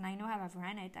business and I know how I've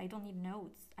ran it. I don't need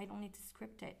notes. I don't need to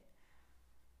script it.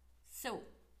 So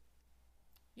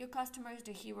your customer is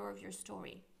the hero of your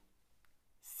story.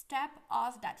 Step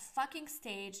off that fucking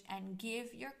stage and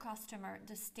give your customer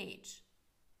the stage.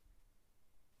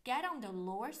 Get on the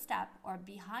lower step or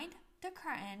behind the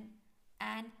curtain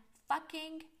and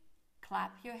fucking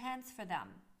clap your hands for them.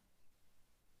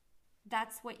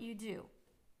 That's what you do.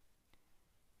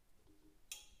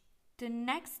 The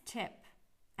next tip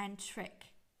and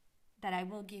trick that I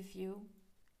will give you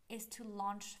is to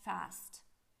launch fast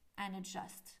and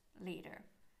adjust later.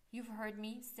 You've heard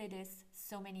me say this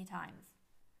so many times.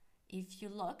 If you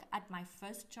look at my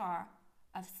first jar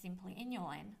of Simply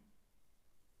Inulin,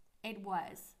 it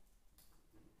was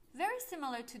very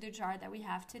similar to the jar that we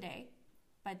have today,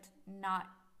 but not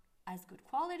as good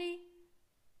quality,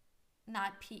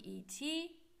 not PET,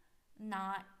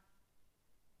 not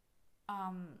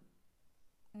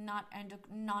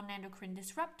non-endocrine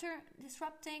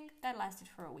disrupting. That lasted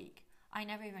for a week. I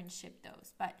never even shipped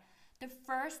those. But the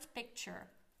first picture,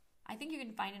 I think you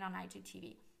can find it on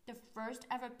IGTV. The first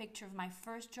ever picture of my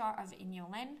first jar of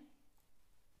Inulin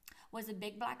was a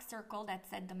big black circle that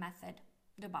said the method,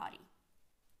 the body.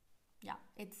 Yeah,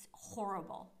 it's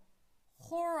horrible.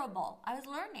 Horrible. I was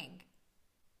learning.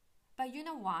 But you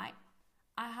know what?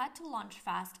 I had to launch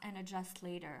fast and adjust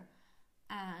later.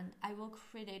 And I will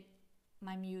credit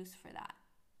my muse for that.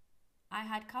 I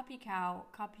had Copy Cow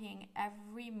copying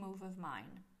every move of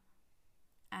mine.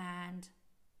 And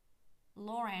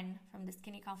Lauren from The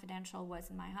Skinny Confidential was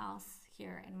in my house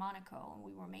here in Monaco, and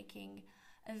we were making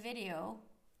a video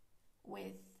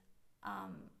with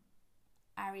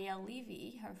Ariel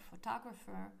Levy, her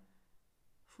photographer,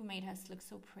 who made us look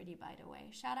so pretty, by the way.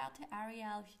 Shout out to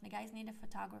Ariel. If the guys need a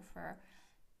photographer,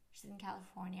 she's in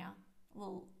California.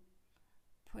 We'll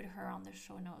put her on the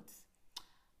show notes.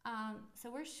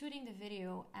 So we're shooting the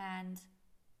video and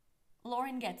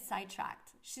Lauren gets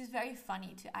sidetracked. She's very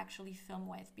funny to actually film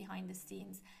with behind the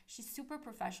scenes. She's super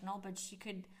professional, but she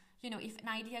could, if an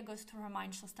idea goes through her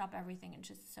mind, she'll stop everything and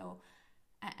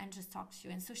just talk to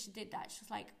you. And so she did that. She was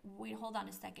like, wait, hold on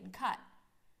a second, cut.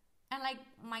 And like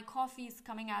my coffee is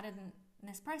coming out of an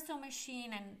espresso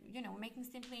machine and, making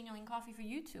Simply Inulin coffee for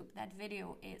YouTube. That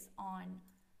video is on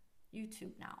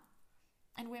YouTube now.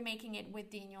 And we're making it with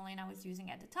the inulin I was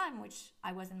using at the time, which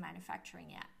I wasn't manufacturing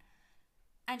yet.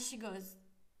 And she goes,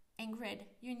 Ingrid,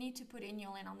 you need to put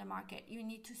inulin on the market. You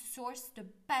need to source the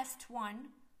best one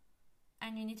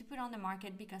and you need to put it on the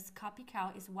market because Copy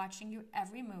Cow is watching your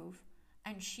every move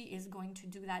and she is going to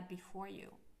do that before you.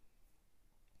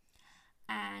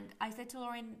 And I said to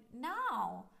Lauren,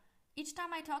 no. Each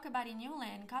time I talk about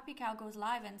inulin, Copy Cow goes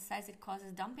live and says it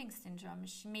causes dumping syndrome.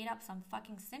 She made up some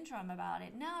fucking syndrome about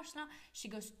it. No, she's not. She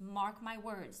goes, mark my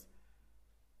words.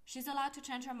 She's allowed to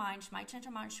change her mind. She might change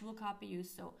her mind. She will copy you.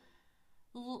 So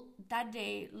that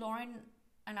day, Lauren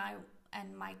and I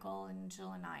and Michael and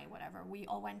Jill and I, whatever, we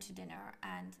all went to dinner.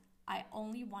 And I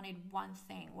only wanted one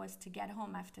thing, was to get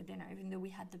home after dinner, even though we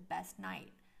had the best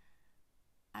night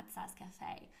at Sass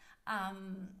Cafe.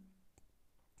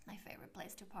 My favorite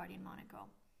place to party in Monaco.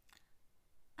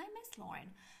 I miss Lauren.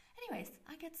 Anyways,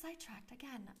 I get sidetracked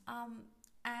again.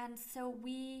 And so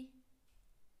we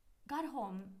got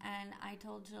home and I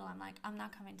told Jill, I'm like, I'm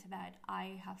not coming to bed.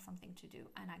 I have something to do.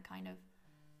 And I kind of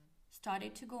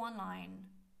started to go online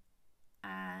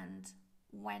and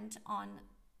went on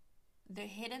the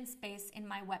hidden space in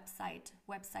my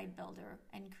website builder,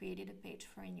 and created a page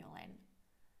for inulin.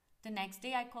 The next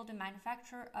day I called the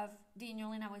manufacturer of the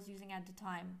inulin I was using at the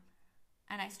time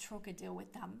and I struck a deal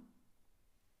with them.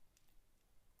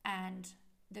 And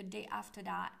the day after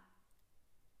that,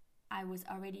 I was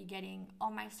already getting all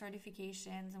my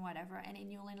certifications and whatever, and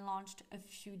inulin launched a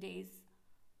few days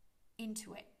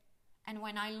into it. And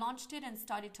when I launched it and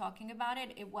started talking about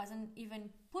it, it wasn't even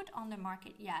put on the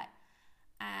market yet.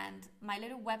 And my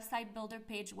little website builder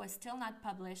page was still not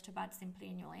published about Simply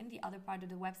Inulin. The other part of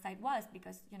the website was,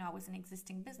 because, I was an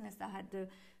existing business that had the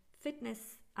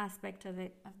fitness aspect of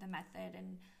it, of the method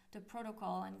and the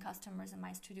protocol and customers in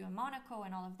my studio in Monaco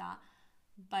and all of that.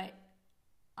 But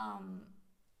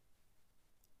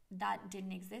that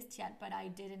didn't exist yet. But I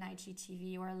did an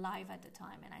IGTV or a live at the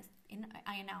time, and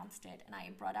I announced it and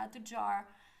I brought out the jar,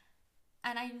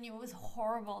 and I knew it was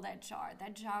horrible, that jar.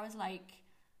 That jar was like,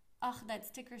 ugh, that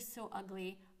sticker's so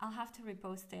ugly. I'll have to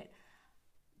repost it.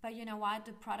 But you know what?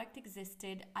 The product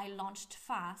existed. I launched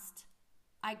fast.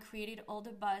 I created all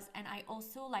the buzz, and I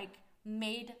also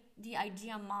made the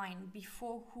idea mine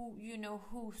before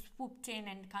who swooped in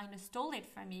and kind of stole it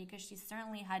from me, because she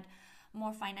certainly had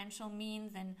more financial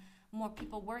means and more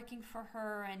people working for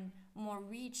her and more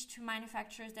reach to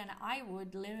manufacturers than I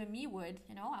would, little me would.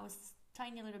 I was a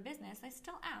tiny little business. I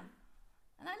still am.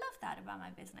 And I love that about my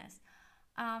business.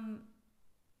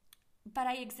 But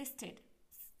I existed.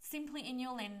 Simply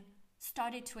Inulin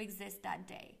started to exist that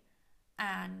day,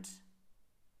 and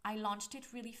I launched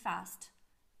it really fast.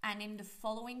 And in the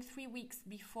following 3 weeks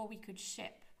before we could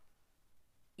ship,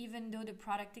 even though the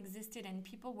product existed and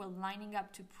people were lining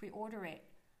up to pre-order it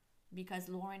because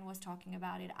Lauren was talking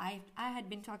about it, I had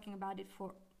been talking about it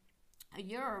for a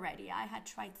year already. I had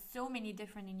tried so many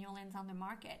different inulins on the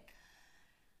market.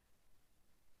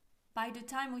 By the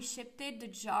time we shipped it, the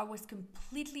jar was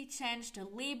completely changed, the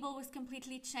label was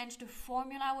completely changed, the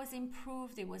formula was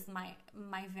improved, it was my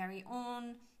very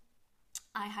own.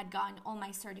 I had gotten all my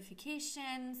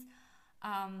certifications.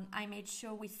 I made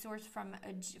sure we sourced from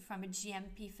a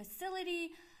GMP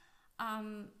facility.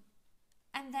 And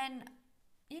then,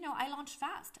 I launched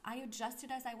fast. I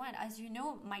adjusted as I went. As you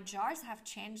know, my jars have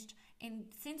changed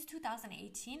since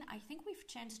 2018. I think we've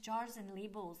changed jars and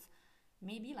labels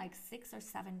maybe 6 or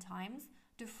 7 times.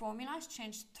 The formulas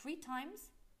changed 3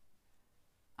 times.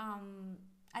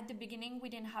 At the beginning, we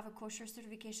didn't have a kosher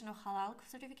certification or halal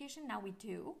certification. Now we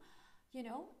do.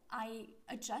 I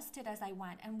adjusted as I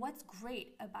went. And what's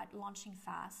great about launching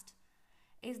fast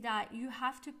is that you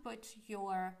have to put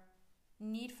your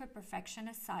need for perfection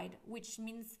aside, which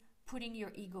means putting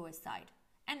your ego aside.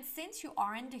 And since you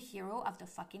aren't the hero of the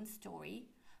fucking story,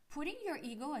 putting your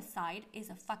ego aside is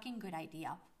a fucking good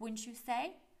idea, wouldn't you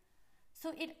say?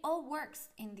 So it all works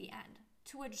in the end.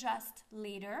 To adjust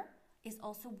later is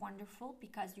also wonderful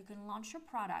because you can launch your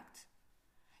product.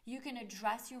 You can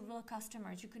address your real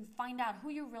customers. You can find out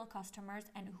who your real customers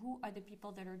and who are the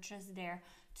people that are just there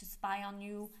to spy on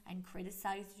you and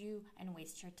criticize you and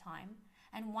waste your time.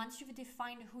 And once you've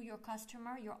defined who your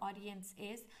customer, your audience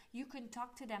is, you can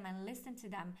talk to them and listen to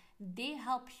them. They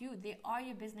help you. They are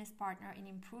your business partner in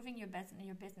improving your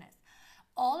business.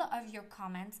 All of your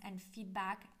comments and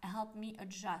feedback help me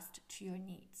adjust to your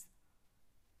needs,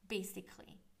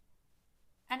 basically.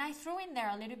 And I throw in there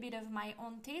a little bit of my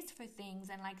own taste for things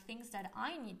and like things that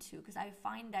I need to, because I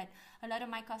find that a lot of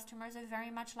my customers are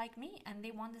very much like me and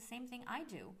they want the same thing I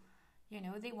do. You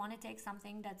know, they want to take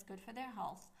something that's good for their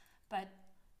health, but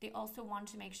they also want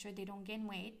to make sure they don't gain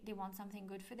weight. They want something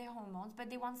good for their hormones, but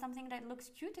they want something that looks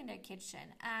cute in their kitchen.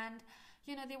 And,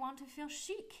 you know, they want to feel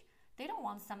chic. They don't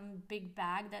want some big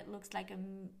bag that looks like a,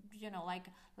 you know,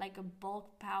 like a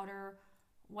bulk powder,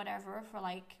 whatever, for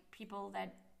like people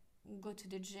that go to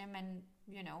the gym and,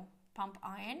 you know, pump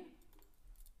iron.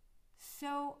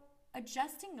 So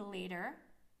adjusting later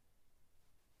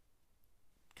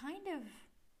kind of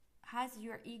has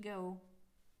your ego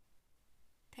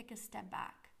take a step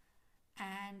back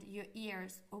and your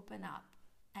ears open up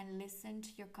and listen to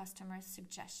your customers'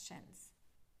 suggestions.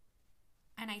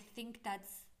 And I think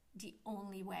that's the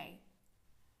only way.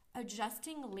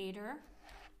 Adjusting later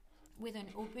with an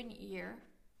open ear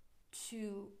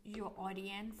to your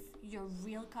audience, your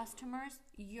real customers,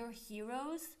 your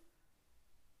heroes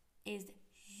is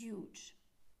huge.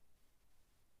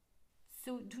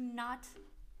 So do not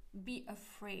be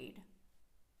afraid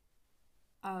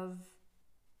of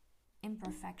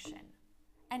imperfection.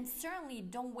 And certainly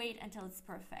don't wait until it's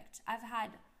perfect. I've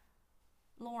had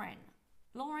Lauren.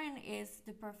 Lauren is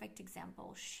the perfect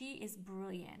example. She is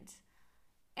brilliant.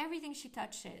 Everything she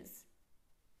touches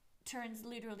turns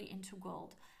literally into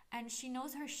gold. And she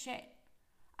knows her shit.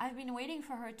 I've been waiting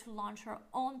for her to launch her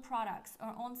own products,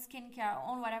 her own skincare, her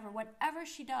own whatever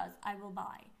she does, I will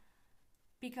buy.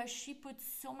 Because she puts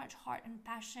so much heart and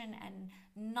passion and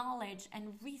knowledge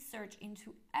and research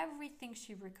into everything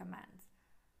she recommends.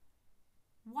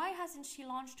 Why hasn't she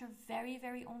launched her very,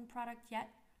 very own product yet?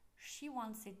 She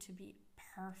wants it to be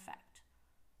perfect.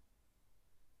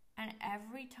 And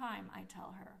every time I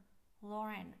tell her,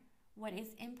 Lauren, what is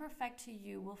imperfect to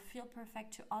you will feel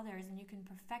perfect to others, and you can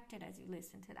perfect it as you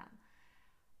listen to them.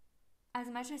 As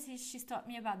much as she's taught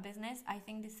me about business, I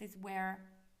think this is where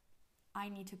I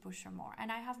need to push her more. And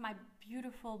I have my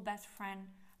beautiful best friend,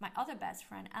 my other best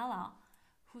friend, Ella,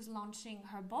 who's launching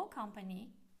her bow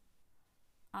company,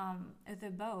 The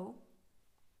Bow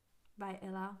by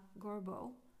Ella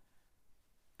Gorbo.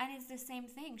 And it's the same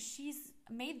thing. She's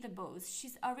made the bows.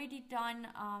 She's already done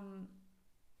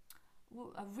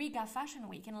a Riga Fashion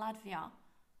Week in Latvia,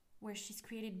 where she's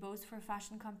created bows for a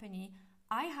fashion company.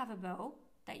 I have a bow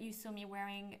that you saw me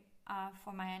wearing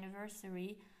for my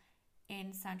anniversary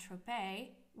in Saint-Tropez.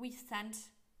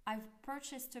 I've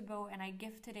purchased a bow and I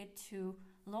gifted it to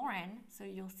Lauren, so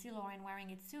you'll see Lauren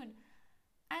wearing it soon.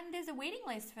 And there's a waiting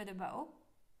list for the bow,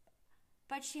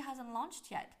 but she hasn't launched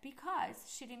yet because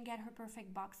she didn't get her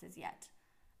perfect boxes yet.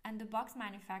 And the box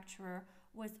manufacturer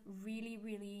was really,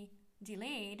 really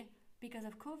delayed because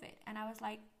of COVID. And I was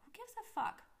like, who gives a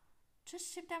fuck?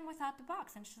 Just ship them without the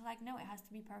box. And she's like, no, it has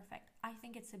to be perfect. I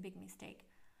think it's a big mistake.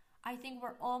 I think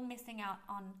we're all missing out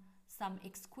on some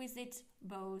exquisite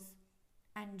bows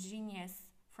and genius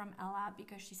from Ella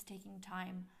because she's taking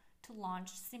time to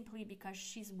launch simply because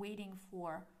she's waiting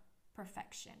for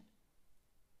perfection.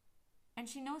 And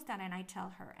she knows that, and I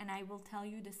tell her, and I will tell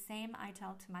you the same I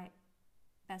tell to my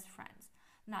best friends.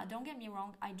 Now, don't get me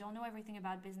wrong, I don't know everything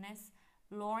about business.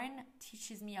 Lauren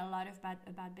teaches me a lot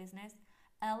about business.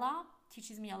 Ella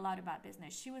teaches me a lot about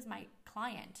business. She was my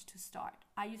client to start.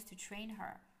 I used to train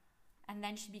her. And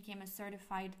then she became a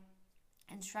certified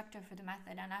instructor for the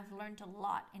method. And I've learned a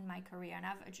lot in my career. And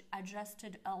I've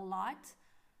adjusted a lot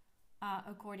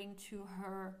according to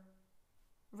her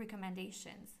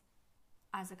recommendations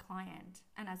as a client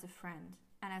and as a friend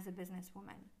and as a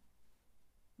businesswoman.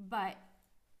 But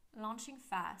launching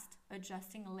fast,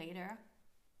 adjusting later,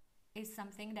 is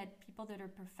something that people that are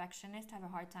perfectionists have a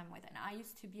hard time with. And I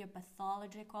used to be a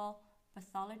pathological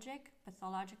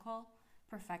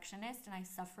perfectionist, and I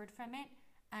suffered from it,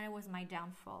 and it was my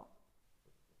downfall.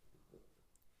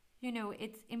 You know,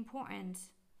 it's important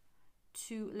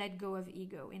to let go of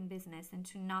ego in business and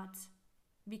to not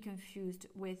be confused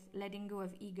with letting go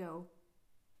of ego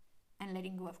and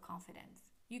letting go of confidence.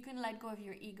 You can let go of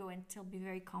your ego and still be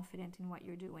very confident in what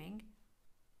you're doing.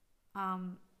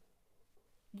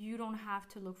 You don't have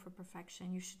to look for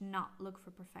perfection. You should not look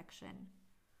for perfection.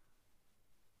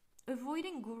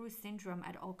 Avoiding guru syndrome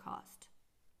at all cost.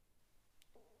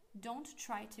 don't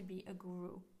try to be a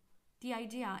guru. The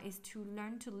idea is to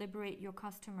learn to liberate your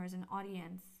customers and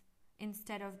audience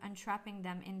instead of entrapping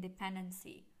them in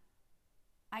dependency.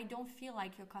 I don't feel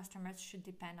like your customers should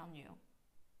depend on you,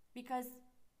 because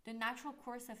the natural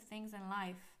course of things in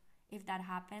life, if that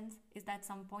happens, is that at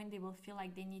some point they will feel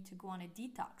like they need to go on a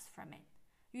detox from it.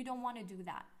 You don't want to do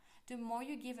that. The more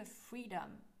you give a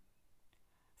freedom,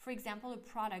 for example, a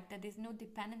product that there's no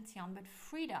dependency on, but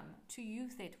freedom to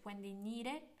use it when they need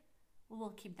it,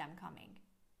 will keep them coming.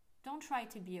 Don't try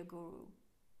to be a guru.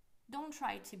 Don't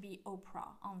try to be Oprah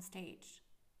on stage.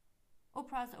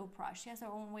 Oprah's Oprah. She has her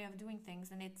own way of doing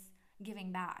things, and it's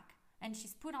giving back. And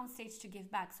she's put on stage to give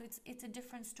back. So it's a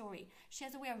different story. She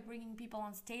has a way of bringing people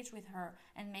on stage with her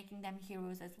and making them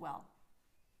heroes as well.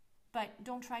 But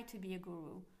don't try to be a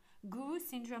guru. Guru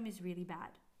syndrome is really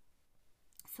bad.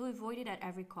 So avoid it at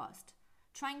every cost.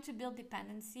 Trying to build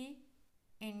dependency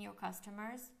in your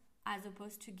customers as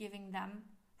opposed to giving them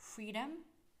freedom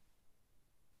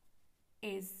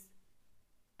is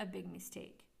a big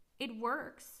mistake. It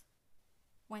works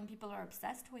when people are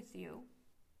obsessed with you,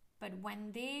 but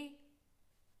when they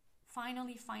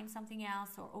finally find something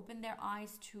else or open their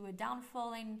eyes to a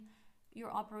downfall in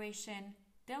your operation,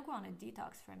 they'll go on a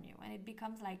detox from you, and it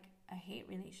becomes like a hate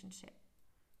relationship.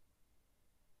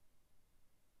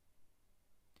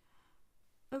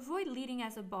 Avoid leading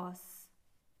as a boss,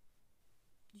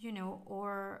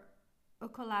 or a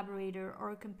collaborator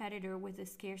or a competitor with a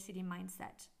scarcity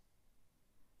mindset.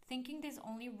 Thinking there's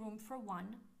only room for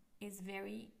one is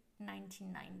very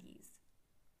 1990s.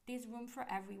 There's room for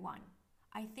everyone.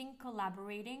 I think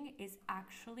collaborating is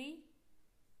actually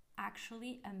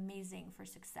amazing for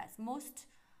success. Most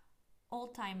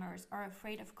old-timers are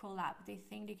afraid of collab. They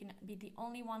think they can be the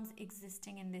only ones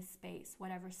existing in this space,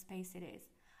 whatever space it is.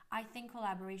 I think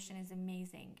collaboration is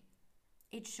amazing.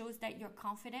 It shows that you're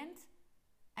confident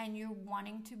and you're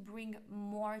wanting to bring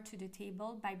more to the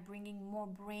table by bringing more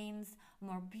brains,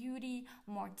 more beauty,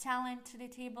 more talent to the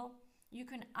table. You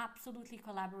can absolutely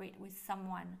collaborate with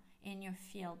someone in your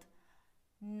field,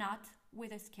 not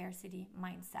with a scarcity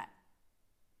mindset.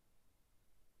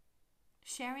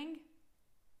 Sharing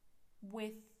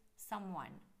with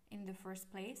someone in the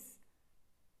first place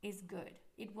is good.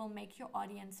 It will make your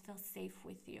audience feel safe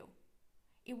with you.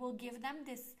 It will give them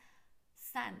this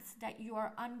sense that you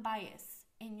are unbiased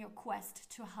in your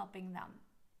quest to helping them.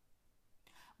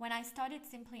 When I started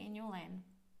Simply Inulin,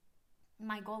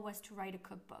 my goal was to write a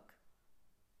cookbook.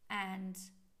 And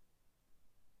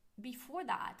before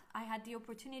that, I had the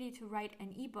opportunity to write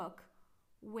an ebook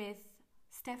with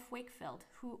Steph Wakefield,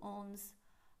 who owns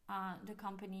the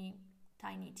company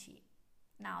Tiny Tea.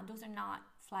 Now, those are not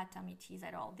flat tummy teas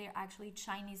at all. They're actually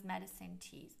Chinese medicine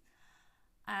teas.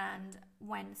 And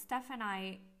when Steph and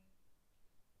I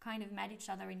kind of met each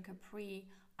other in Capri,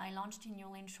 I launched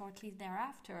Inulin shortly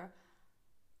thereafter.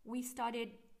 We started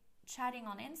chatting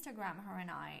on Instagram, her and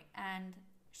I, and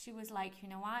she was like, you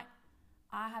know what?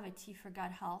 I have a tea for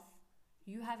gut health.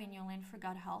 You have Inulin for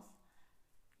gut health.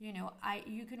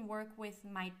 You can work with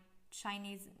my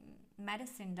Chinese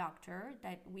medicine doctor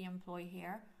that we employ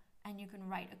here, and you can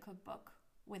write a cookbook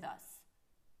with us.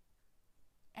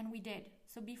 And we did.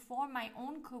 So before my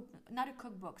own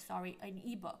an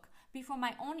ebook. Before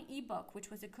my own ebook, which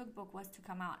was a cookbook, was to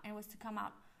come out, and it was to come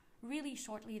out really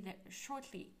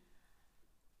shortly,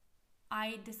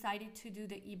 I decided to do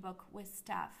the ebook with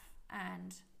Steph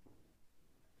and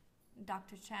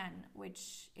Dr. Chen,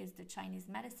 which is the Chinese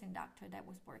medicine doctor that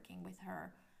was working with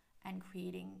her and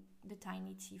creating the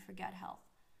Tiny Tea for Gut Health.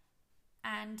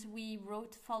 And we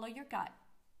wrote Follow Your Gut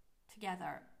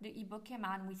together. The ebook came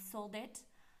out and we sold it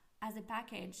as a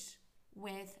package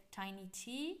with Tiny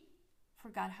Tea for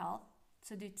Gut Health,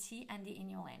 so the tea and the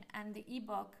Inulin. And the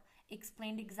ebook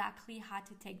explained exactly how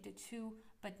to take the two,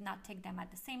 but not take them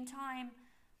at the same time.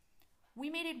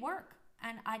 We made it work.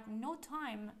 And at no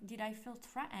time did I feel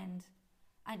threatened.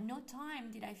 At no time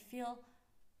did I feel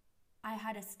I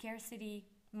had a scarcity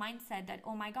mindset that,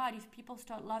 oh my God, if people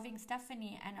start loving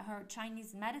Stephanie and her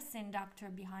Chinese medicine doctor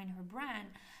behind her brand,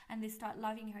 and they start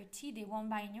loving her tea, they won't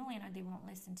buy Inulin or they won't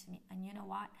listen to me. And you know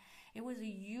what? It was a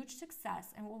huge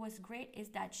success. And what was great is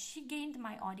that she gained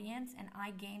my audience and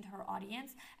I gained her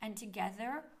audience. And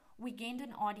together we gained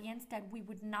an audience that we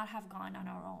would not have gone on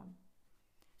our own.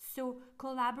 So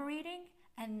collaborating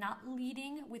and not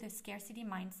leading with a scarcity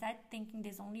mindset, thinking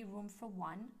there's only room for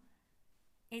one,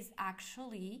 is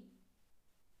actually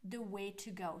the way to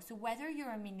go. So whether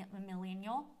you're a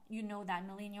millennial, you know that,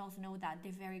 millennials know that,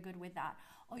 they're very good with that,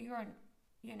 or you're an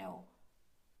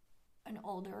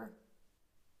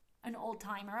old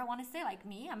timer, I want to say, like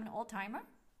me, I'm an old timer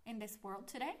in this world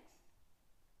today.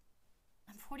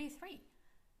 I'm 43.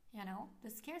 You know, the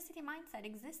scarcity mindset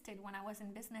existed when I was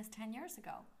in business 10 years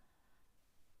ago.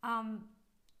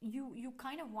 You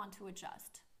kind of want to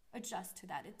adjust to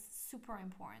that. It's super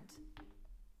important.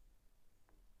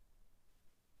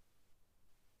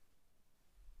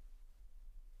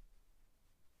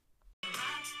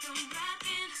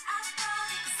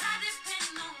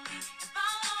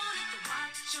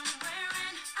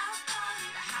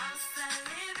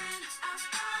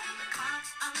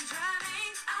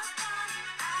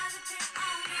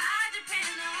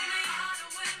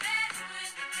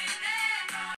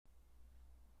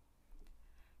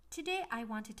 Today, I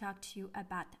want to talk to you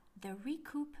about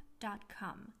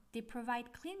therecoup.com. They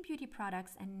provide clean beauty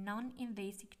products and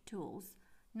non-invasive tools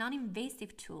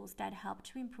that help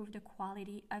to improve the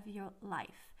quality of your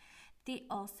life. They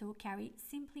also carry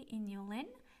Simply Inulin.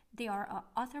 They are an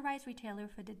authorized retailer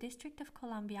for the District of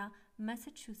Columbia,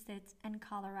 Massachusetts, and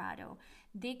Colorado.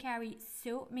 They carry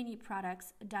so many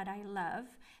products that I love.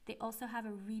 They also have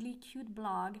a really cute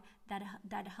blog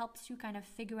that helps you kind of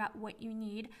figure out what you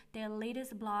need. Their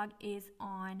latest blog is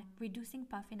on reducing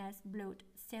puffiness, bloat,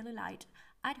 cellulite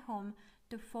at home,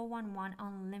 the 411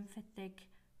 on lymphatic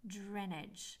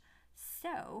drainage.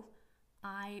 So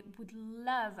I would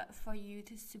love for you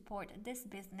to support this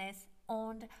business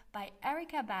owned by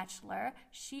Erica Batchelor.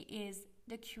 She is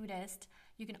the cutest.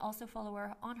 You can also follow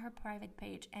her on her private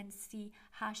page and see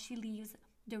how she lives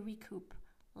the Recoup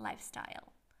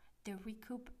lifestyle.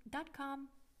 Therecoup.com.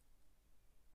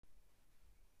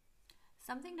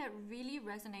 Something that really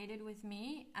resonated with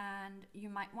me, and you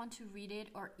might want to read it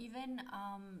or even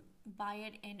buy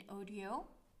it in audio,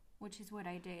 which is what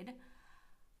I did.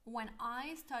 When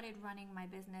I started running my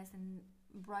business and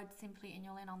brought Simply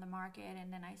Inulin on the market,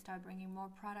 and then I started bringing more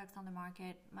products on the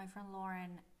market, my friend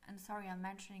Lauren, and sorry I'm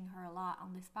mentioning her a lot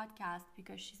on this podcast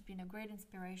because she's been a great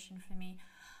inspiration for me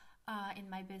in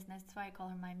my business. That's why I call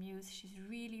her my muse. She's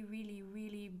really, really,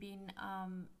 really been,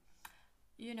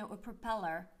 a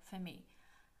propeller for me.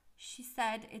 She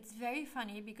said, it's very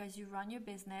funny because you run your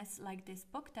business like this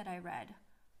book that I read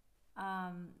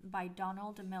by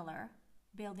Donald Miller,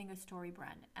 Building a Story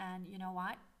Brand. And you know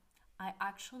what? I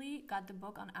actually got the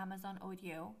book on Amazon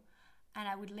Audio, and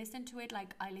I would listen to it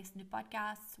like I listen to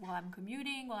podcasts while I'm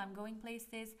commuting, while I'm going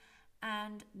places.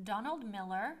 And Donald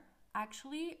Miller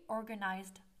actually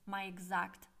organized my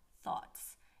exact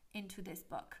thoughts into this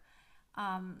book.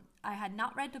 I had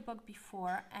not read the book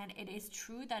before, and it is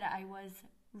true that I was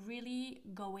really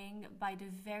going by the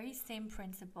very same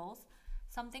principles.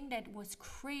 Something that was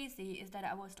crazy is that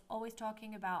I was always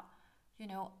talking about,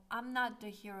 I'm not the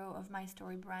hero of my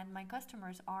story brand, my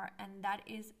customers are, and that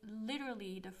is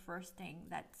literally the first thing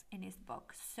that's in his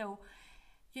book. So,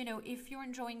 if you're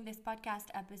enjoying this podcast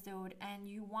episode and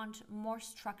you want more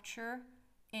structure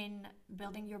in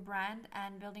building your brand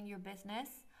and building your business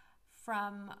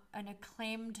from an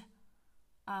acclaimed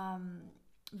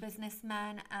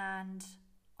businessman and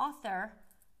author,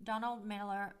 Donald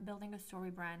Miller, Building a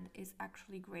Story Brand is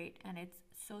actually great, and it's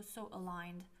so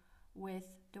aligned with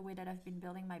the way that I've been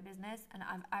building my business. And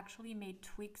I've actually made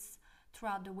tweaks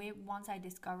throughout the way once I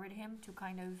discovered him to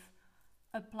kind of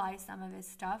apply some of his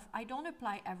stuff. I don't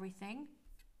apply everything.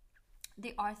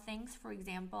 There are things, for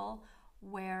example,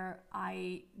 where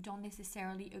I don't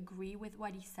necessarily agree with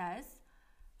what he says.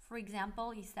 For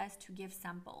example, he says to give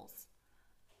samples.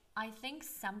 I think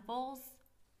samples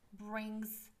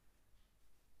brings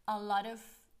a lot of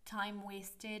time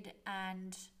wasted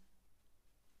and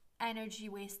energy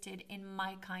wasted in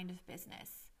my kind of business.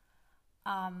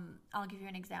 I'll give you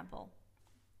an example.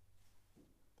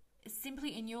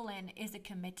 Simply Inulin is a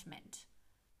commitment.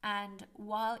 And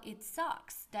while it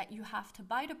sucks that you have to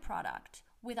buy the product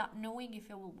without knowing if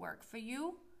it will work for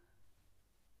you,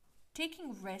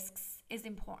 taking risks is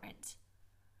important.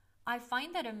 I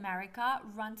find that America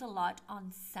runs a lot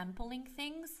on sampling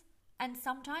things, and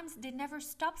sometimes they never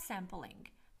stop sampling.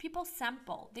 People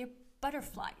sample, they're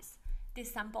butterflies. They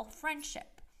sample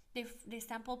friendship, they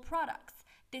sample products,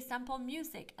 they sample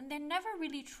music, and they never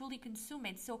really truly consume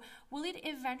it. So will it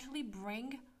eventually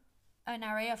bring an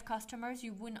array of customers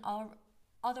you wouldn't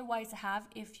otherwise have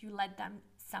if you let them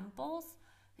samples?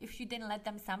 If you didn't let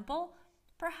them sample?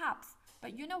 Perhaps.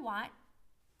 But you know what?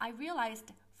 I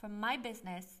realized for my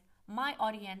business, my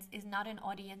audience is not an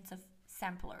audience of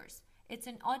samplers. It's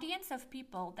an audience of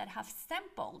people that have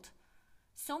sampled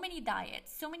so many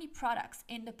diets, so many products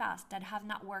in the past that have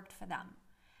not worked for them.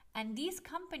 And these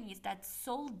companies that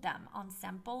sold them on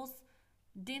samples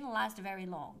didn't last very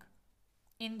long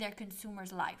in their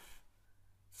consumer's life.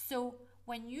 So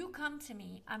when you come to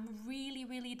me, I'm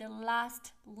really the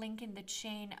last link in the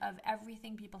chain of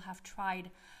everything people have tried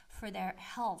for their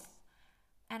health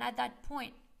And at that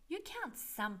point, you can't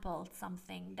sample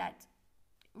something that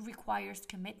requires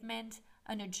commitment,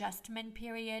 an adjustment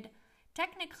period.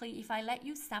 Technically, if I let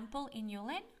you sample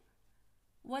inulin,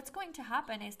 what's going to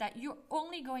happen is that you're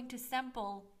only going to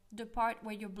sample the part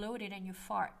where you're bloated and you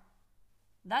fart.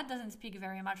 That doesn't speak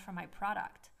very much for my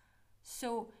product.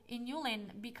 So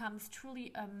inulin becomes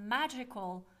truly a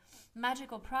magical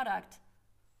product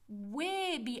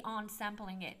way beyond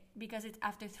sampling it, because it's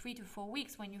after 3 to 4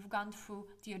 weeks, when you've gone through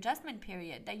the adjustment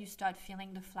period, that you start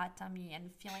feeling the flat tummy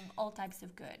and feeling all types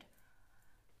of good.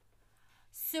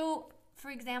 So,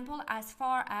 for example, as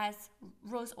far as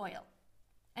rose oil,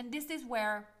 and this is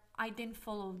where I didn't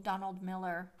follow Donald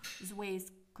Miller's ways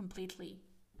completely.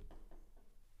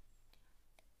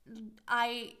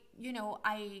 I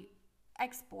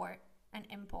export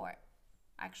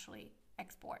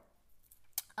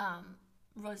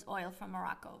rose oil from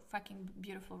Morocco, fucking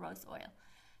beautiful rose oil.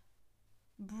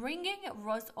 Bringing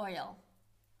rose oil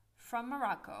from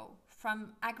Morocco,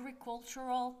 from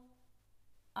agricultural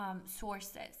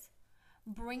sources,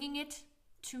 bringing it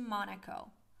to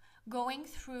Monaco, going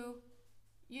through,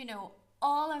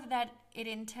 all of that it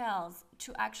entails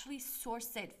to actually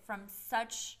source it from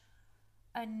such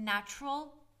a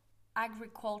natural,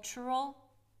 agricultural,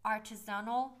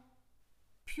 artisanal,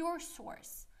 pure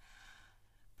source.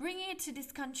 Bringing it to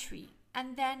this country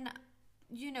and then,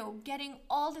 getting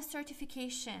all the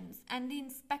certifications and the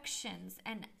inspections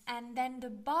and then the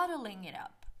bottling it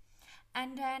up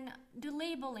and then the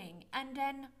labeling and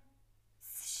then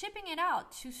shipping it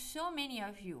out to so many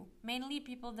of you, mainly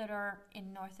people that are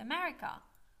in North America.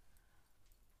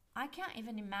 I can't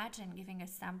even imagine giving a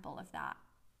sample of that.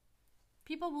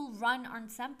 People will run on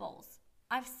samples.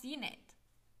 I've seen it.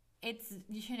 It's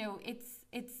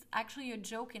actually a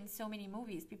joke in so many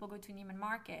movies. People go to Neiman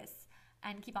Marcus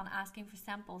and keep on asking for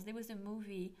samples. There was a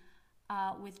movie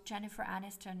with Jennifer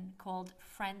Aniston called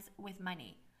Friends with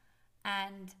Money.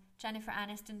 And Jennifer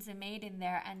Aniston's a maid in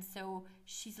there, and so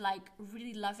she's like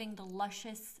really loving the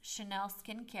luscious Chanel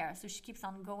skincare. So she keeps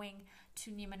on going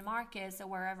to Neiman Marcus or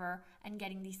wherever and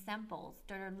getting these samples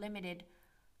that are limited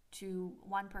to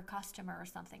one per customer or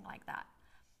something like that.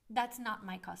 That's not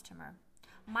my customer.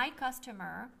 My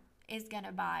customer is going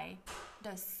to buy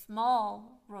the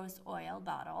small rose oil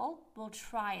bottle, will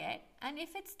try it, and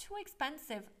if it's too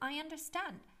expensive, I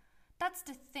understand. That's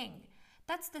the thing.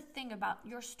 That's the thing about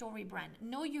your story brand.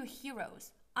 Know your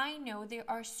heroes. I know there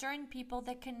are certain people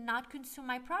that cannot consume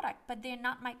my product, but they're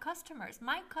not my customers.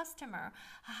 My customer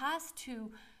has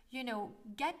to,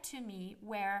 get to me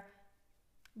where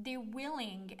they're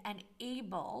willing and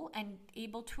able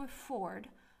to afford,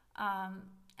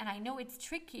 and I know it's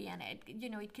tricky and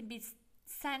it can be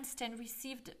sensed and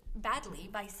received badly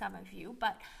by some of you,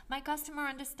 but my customer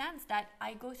understands that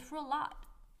I go through a lot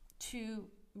to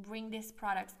bring these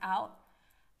products out,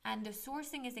 and the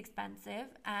sourcing is expensive,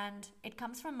 and it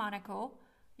comes from Monaco,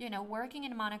 working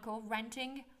in Monaco,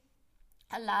 renting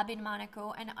a lab in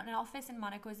Monaco and an office in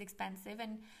Monaco is expensive,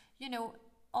 and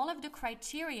all of the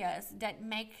criteria that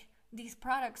make these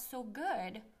products so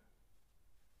good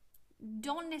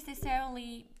don't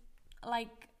necessarily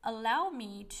allow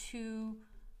me to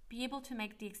be able to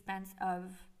make the expense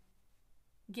of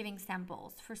giving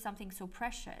samples for something so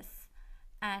precious.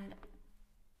 And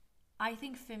I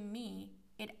think for me,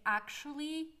 it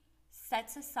actually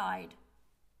sets aside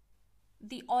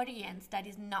the audience that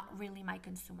is not really my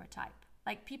consumer type.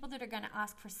 Like people that are going to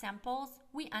ask for samples,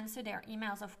 we answer their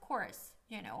emails, of course,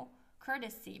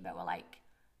 courtesy, but we're like,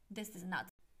 this is not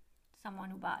someone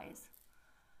who buys.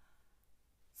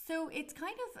 So it's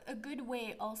kind of a good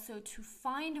way also to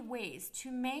find ways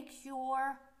to make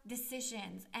your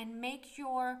decisions and make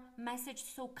your message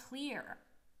so clear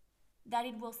that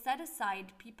it will set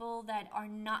aside people that are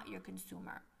not your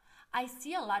consumer. I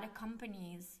see a lot of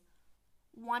companies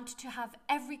want to have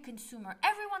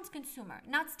everyone's consumer,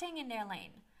 not staying in their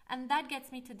lane. And that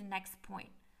gets me to the next point.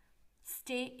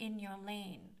 Stay in your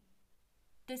lane.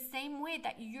 The same way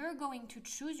that you're going to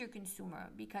choose your consumer,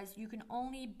 because you can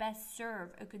only best serve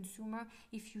a consumer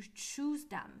if you choose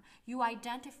them, you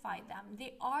identify them.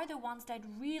 They are the ones that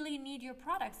really need your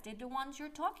products. They're the ones you're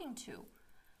talking to.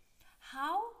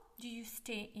 How do you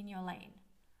stay in your lane?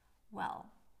 Well,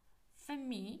 for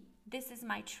me, this is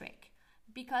my trick.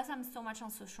 Because I'm so much on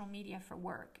social media for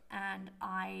work and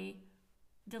I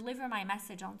deliver my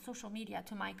message on social media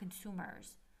to my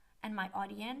consumers and my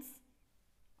audience,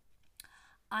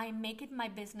 I make it my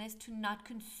business to not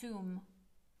consume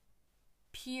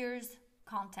peers'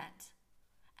 content.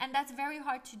 And that's very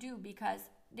hard to do because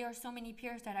there are so many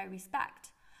peers that I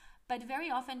respect. But very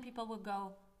often people will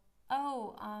go,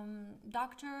 oh,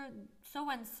 Dr.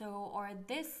 So-and-so or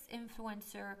this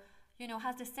influencer,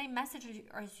 has the same message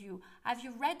as you. Have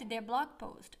you read their blog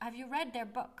post? Have you read their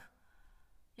book?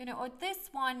 Or this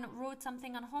one wrote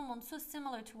something on hormones so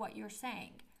similar to what you're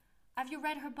saying. Have you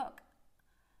read her book?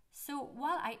 So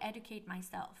while I educate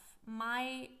myself,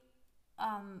 my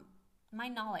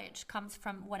knowledge comes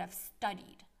from what I've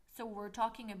studied. So we're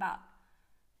talking about,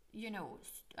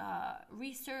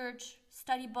 research,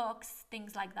 study books,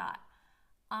 things like that.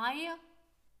 I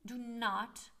do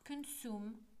not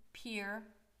consume peer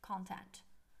content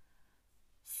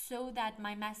so that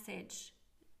my message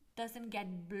doesn't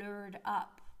get blurred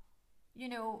up.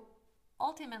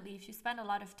 Ultimately, if you spend a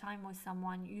lot of time with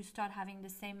someone, you start having the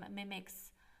same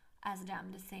mimics as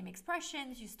them, the same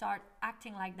expressions, you start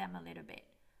acting like them a little bit.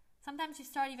 Sometimes you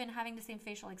start even having the same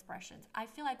facial expressions. I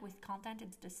feel like with content,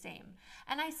 it's the same.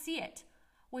 And I see it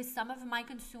with some of my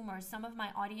consumers, some of my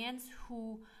audience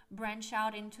who branch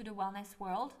out into the wellness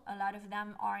world. A lot of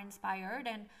them are inspired,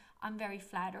 and I'm very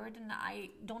flattered, and I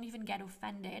don't even get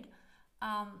offended.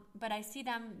 But I see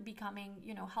them becoming,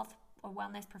 health or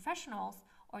wellness professionals,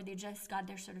 or they just got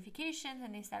their certifications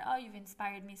and they said, oh, you've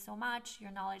inspired me so much.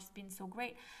 Your knowledge has been so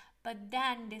great. But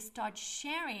then they start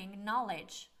sharing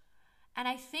knowledge. And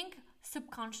I think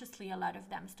subconsciously a lot of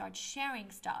them start sharing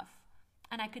stuff.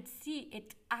 And I could see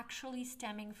it actually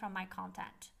stemming from my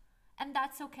content. And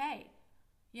that's okay.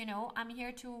 I'm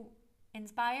here to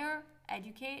inspire,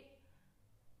 educate,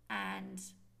 and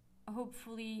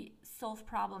hopefully solve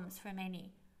problems for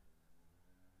many.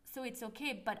 So it's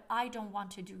okay, but I don't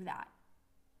want to do that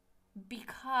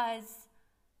because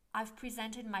I've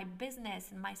presented my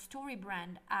business and my story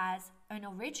brand as an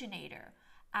originator,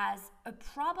 as a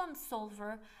problem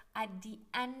solver at the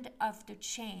end of the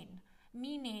chain,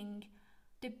 meaning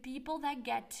the people that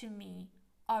get to me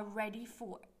are ready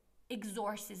for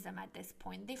exorcism at this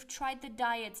point. They've tried the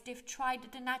diets, they've tried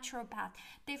the naturopath,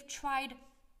 they've tried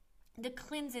the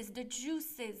cleanses, the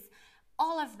juices,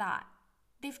 all of that.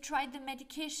 They've tried the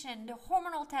medication, the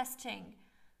hormonal testing.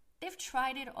 They've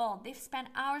tried it all. They've spent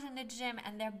hours in the gym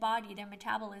and their body, their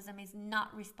metabolism is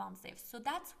not responsive. So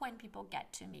that's when people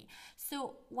get to me.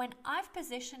 So when I've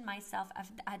positioned myself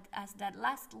as that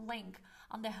last link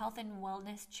on the health and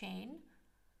wellness chain,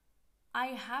 I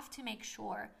have to make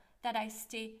sure that I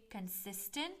stay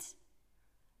consistent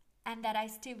and that I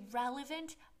stay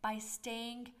relevant by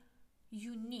staying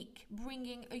unique,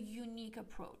 bringing a unique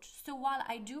approach. So while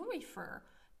I do refer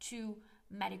to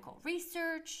medical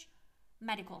research,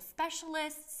 medical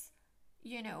specialists,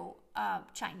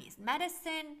 Chinese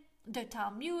medicine, the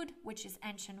Talmud, which is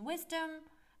ancient wisdom,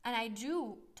 and I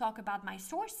do talk about my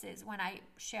sources when I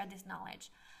share this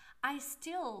knowledge, I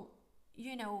still,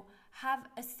 have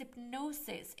a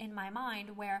hypnosis in my mind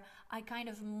where I kind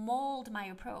of mold my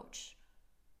approach.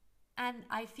 And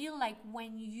I feel like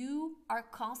when you are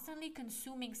constantly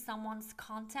consuming someone's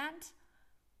content,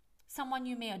 someone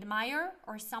you may admire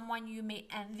or someone you may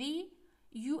envy,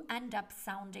 you end up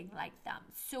sounding like them.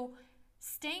 So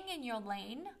staying in your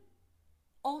lane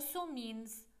also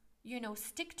means,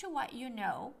 stick to what you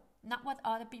know, not what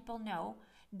other people know.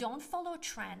 Don't follow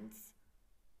trends.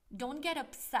 Don't get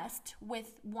obsessed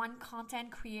with one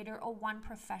content creator or one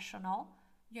professional.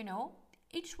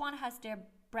 Each one has their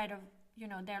bread of,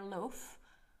 their loaf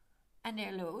and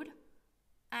their load.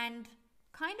 And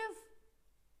kind of,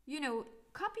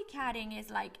 copycatting is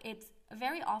like, it's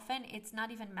very often, it's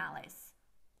not even malice.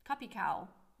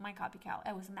 My copy cow,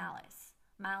 it was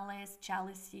malice,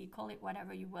 jealousy, call it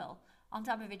whatever you will. On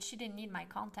top of it, she didn't need my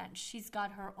content. She's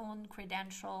got her own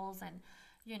credentials and,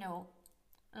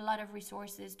 a lot of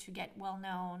resources to get well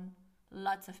known,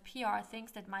 lots of PR,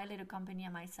 things that my little company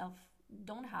and myself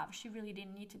don't have. She really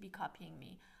didn't need to be copying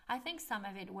me. I think some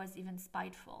of it was even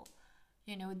spiteful.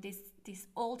 This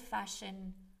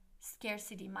old-fashioned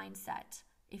scarcity mindset,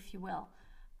 if you will.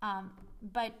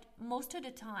 But most of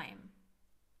the time,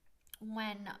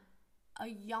 when a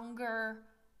younger,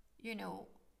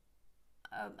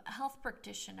 health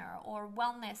practitioner or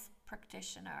wellness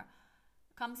practitioner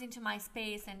comes into my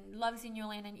space and loves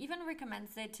Inulin and even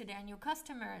recommends it to their new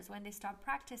customers when they start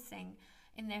practicing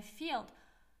in their field,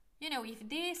 if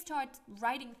they start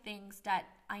writing things that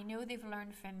I know they've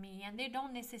learned from me and they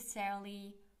don't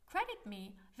necessarily credit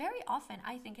me, very often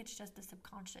I think it's just the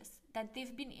subconscious, that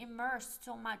they've been immersed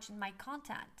so much in my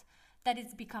content that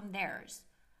it's become theirs.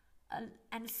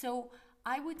 And so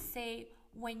I would say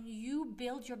when you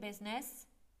build your business,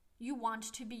 you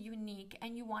want to be unique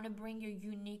and you want to bring your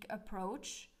unique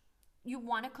approach. You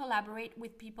want to collaborate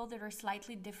with people that are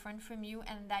slightly different from you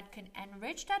and that can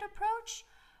enrich that approach,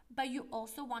 but you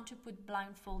also want to put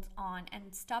blindfolds on and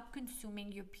stop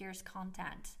consuming your peers'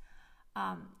 content.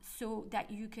 so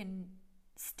that you can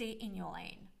stay in your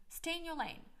lane. Stay in your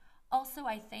lane. Also,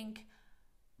 I think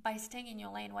by staying in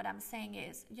your lane, what I'm saying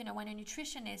is, when a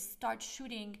nutritionist starts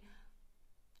shooting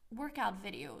workout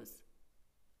videos,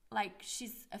 like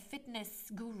she's a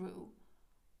fitness guru,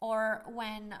 or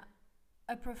when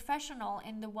a professional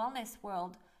in the wellness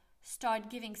world start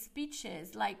giving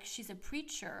speeches like she's a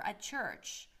preacher at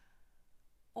church,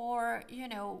 or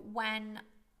when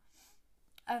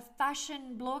a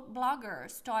fashion blogger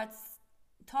starts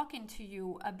talking to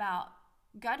you about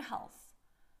gut health,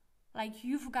 like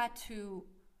you've got to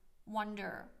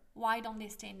wonder, why don't they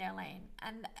stay in their lane?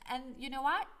 And you know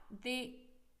what, they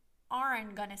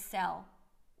aren't gonna sell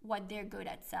what they're good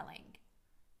at selling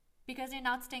because they're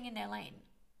not staying in their lane.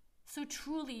 So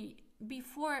truly,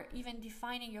 before even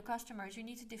defining your customers, you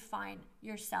need to define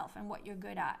yourself and what you're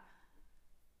good at.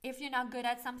 If you're not good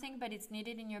at something but it's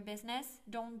needed in your business,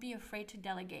 don't be afraid to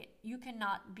delegate. You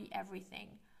cannot be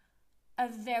everything. A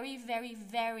very, very,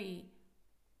 very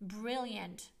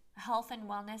brilliant health and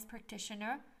wellness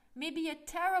practitioner may be a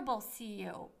terrible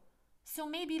CEO. So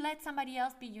maybe let somebody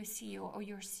else be your CEO or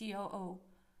your COO.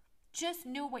 Just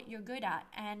know what you're good at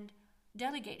and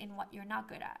delegate in what you're not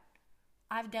good at.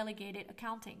 I've delegated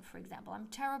accounting, for example. I'm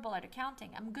terrible at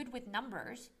accounting. I'm good with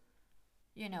numbers,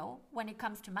 when it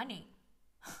comes to money.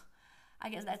 I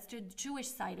guess that's the Jewish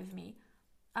side of me.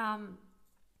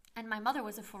 And my mother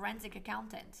was a forensic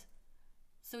accountant.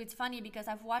 So it's funny because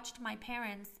I've watched my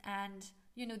parents and,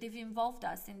 they've involved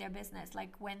us in their business.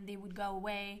 Like when they would go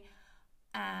away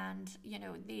and,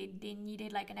 they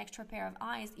needed like an extra pair of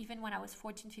eyes. Even when I was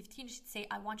 14, 15, she'd say,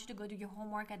 I want you to go do your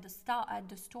homework at the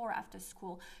store after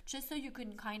school, just so you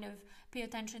can kind of pay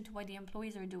attention to what the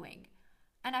employees are doing.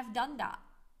 And I've done that.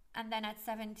 And then at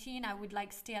 17, I would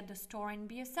like stay at the store and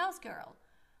be a sales girl.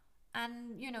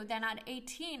 And, then at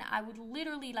 18, I would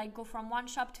literally like go from one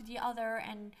shop to the other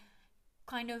and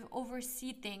kind of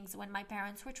oversee things when my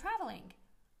parents were traveling.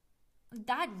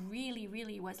 That really,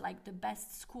 really was like the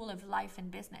best school of life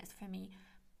and business for me.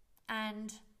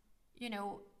 And,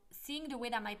 seeing the way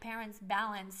that my parents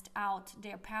balanced out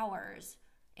their powers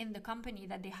in the company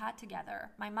that they had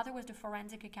together. My mother was the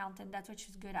forensic accountant. That's what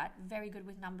she's good at. Very good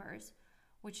with numbers,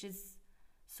 which is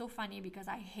so funny because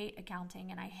I hate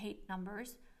accounting and I hate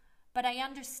numbers. But I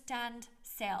understand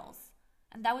sales.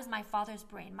 And that was my father's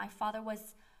brain. My father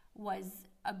was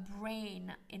a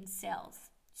brain in sales.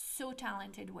 So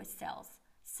talented with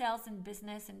sales and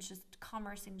business and just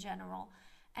commerce in general.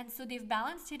 And so they've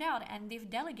balanced it out and they've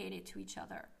delegated to each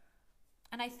other.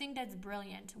 And I think that's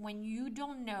brilliant. When you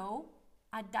don't know,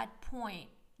 at that point,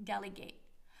 delegate.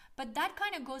 But that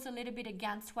kind of goes a little bit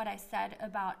against what I said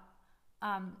about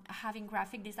having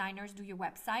graphic designers do your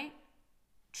website.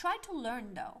 Try to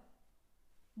learn though.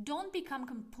 Don't become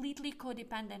completely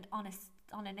codependent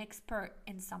on an expert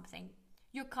in something.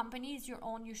 Your company is your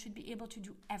own. You should be able to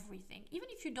do everything, even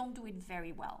if you don't do it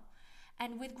very well.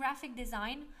 And with graphic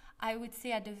design, I would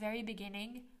say at the very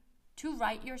beginning, to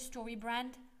write your story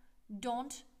brand,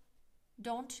 don't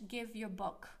give your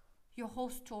book, your whole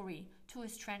story to a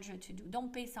stranger to do.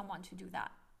 Don't pay someone to do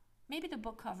that. Maybe the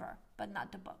book cover, but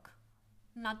not the book,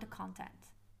 not the content.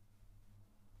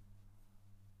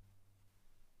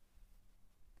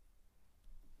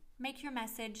 Make your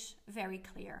message very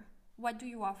clear. What do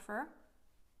you offer?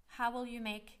 How will you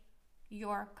make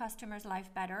your customer's life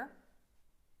better?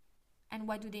 And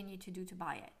what do they need to do to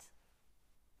buy it?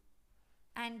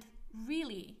 And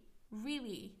really,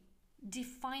 really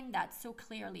define that so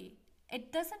clearly.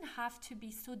 It doesn't have to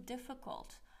be so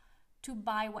difficult to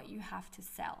buy what you have to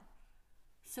sell.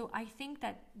 So I think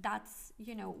that that's,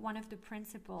 one of the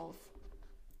principles,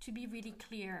 to be really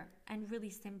clear and really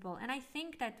simple. And I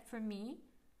think that for me,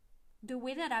 the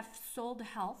way that I've sold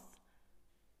health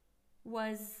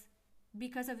was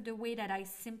because of the way that I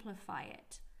simplify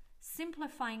it.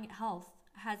 Simplifying health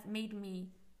has made me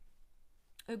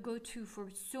a go-to for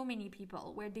so many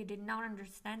people where they did not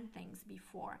understand things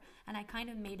before, and I kind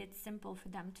of made it simple for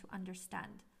them to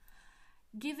understand.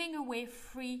 Giving away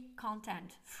free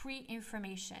content, free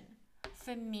information,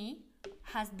 for me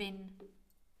has been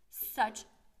such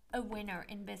a winner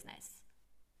in business.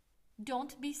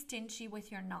 Don't be stingy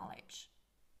with your knowledge.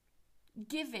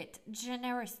 Give it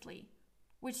generously,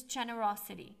 with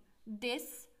generosity.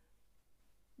 This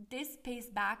pays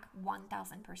back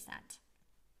 1000%.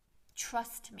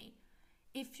 Trust me.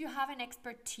 If you have an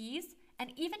expertise,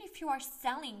 and even if you are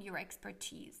selling your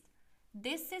expertise,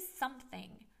 this is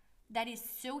something that is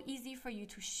so easy for you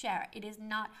to share. It is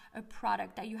not a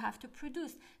product that you have to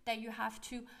produce, that you have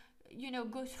to,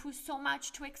 go through so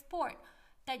much to export,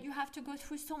 that you have to go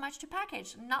through so much to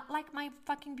package. Not like my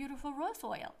fucking beautiful rose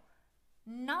oil.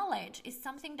 Knowledge is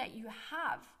something that you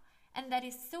have and that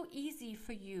is so easy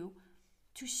for you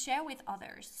to share with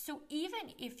others. So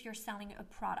even if you're selling a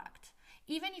product,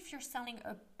 even if you're selling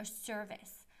a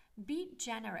service, be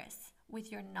generous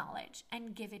with your knowledge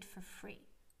and give it for free.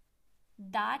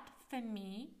 That, for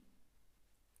me,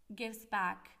 gives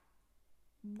back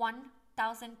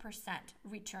 1000%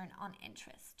 return on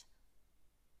interest.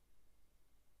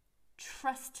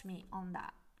 Trust me on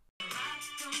that.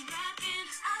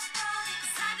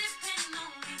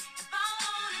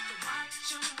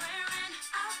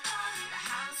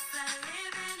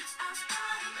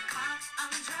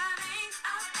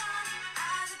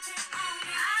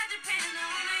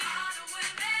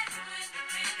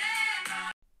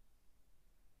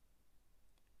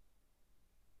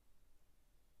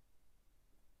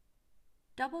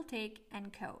 Double Take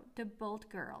 & Co., the Bolt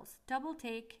Girls. Double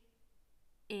Take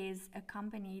is a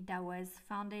company that was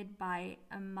founded by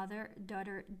a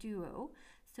mother-daughter duo.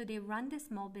 So they run this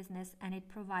small business and it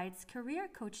provides career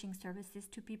coaching services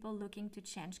to people looking to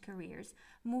change careers,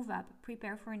 move up,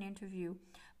 prepare for an interview,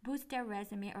 boost their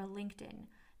resume or LinkedIn.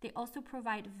 They also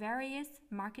provide various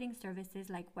marketing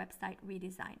services like website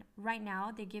redesign. Right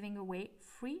now, they're giving away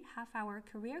free half-hour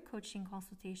career coaching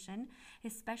consultation,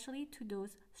 especially to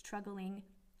those struggling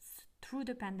through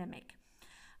the pandemic.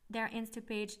 Their Insta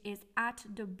page is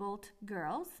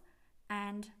 @TheBoltGirls,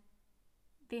 and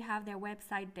they have their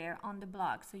website there on the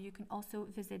blog, so you can also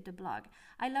visit the blog.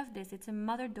 I love this. It's a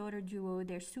mother-daughter duo.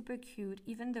 They're super cute.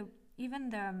 Even the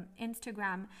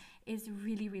Instagram is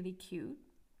really, really cute.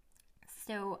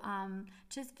 So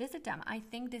just visit them. I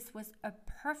think this was a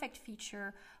perfect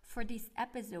feature for this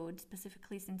episode,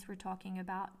 specifically since we're talking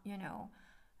about,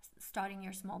 starting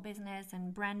your small business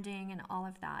and branding and all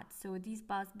of that. So these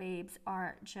boss babes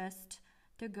are just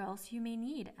the girls you may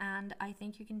need. And I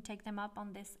think you can take them up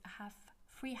on this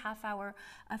free half hour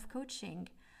of coaching.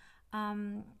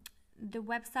 The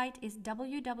website is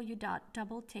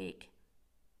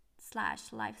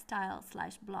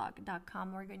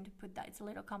www.doubletake/lifestyle/blog.com. We're going to put that. It's a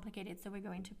little complicated, so we're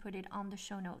going to put it on the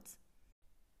show notes.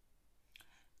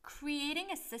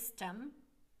 Creating a system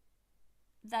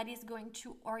that is going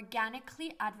to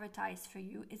organically advertise for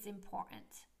you is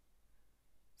important.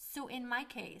 So in my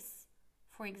case,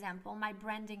 for example, my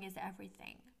branding is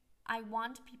everything. I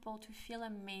want people to feel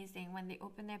amazing when they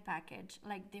open their package,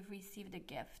 like they've received a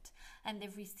gift and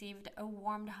they've received a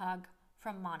warm hug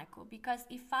from Monaco. Because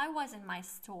if I was in my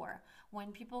store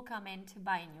when people come in to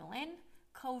buy Nulin,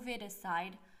 COVID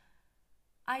aside,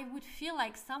 I would feel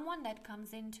like someone that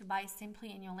comes in to buy Simply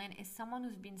Inulin is someone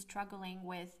who's been struggling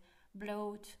with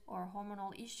bloat or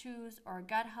hormonal issues or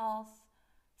gut health.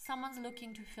 Someone's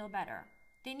looking to feel better.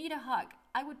 They need a hug.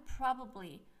 I would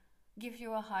probably give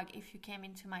you a hug if you came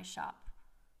into my shop.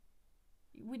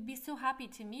 We'd be so happy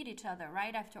to meet each other,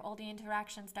 right? After all the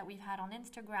interactions that we've had on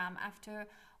Instagram, after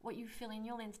what you feel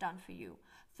Inulin's done for you.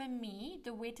 For me,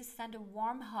 the way to send a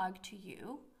warm hug to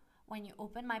you when you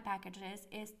open my packages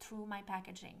is through my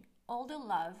packaging. All the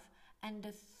love and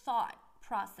the thought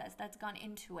process that's gone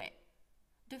into it.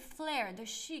 The flair, the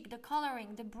chic, the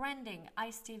coloring, the branding. I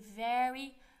stay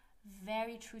very,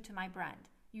 very true to my brand.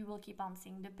 You will keep on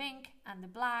seeing the pink and the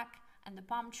black and the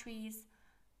palm trees.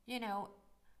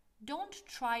 Don't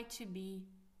try to be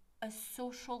a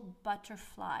social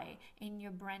butterfly in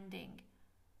your branding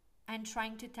and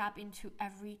trying to tap into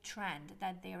every trend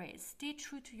that there is. Stay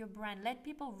true to your brand. Let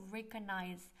people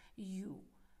recognize you,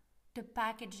 the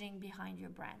packaging behind your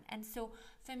brand. And so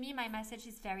for me, my message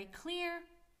is very clear.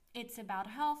 It's about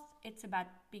health, it's about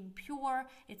being pure,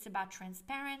 it's about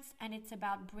transparency, and it's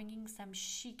about bringing some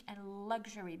chic and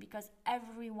luxury because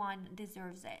everyone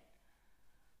deserves it.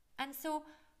 And so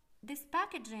this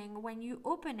packaging, when you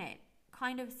open it,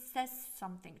 kind of says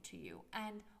something to you.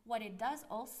 And what it does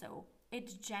also,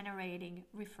 it's generating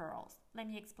referrals. Let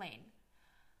me explain.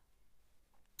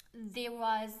 There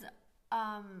was,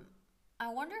 I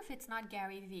wonder if it's not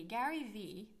Gary Vee. Gary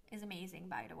Vee is amazing,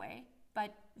 by the way,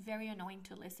 but very annoying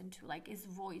to listen to. Like, his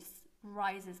voice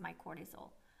rises my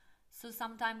cortisol. So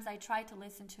sometimes I try to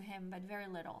listen to him, but very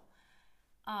little,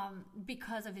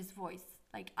 because of his voice.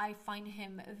 Like, I find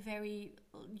him very,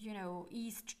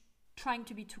 he's trying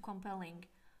to be too compelling.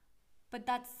 But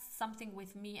that's something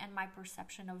with me and my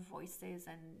perception of voices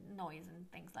and noise and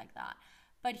things like that.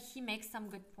 But he makes some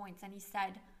good points, and he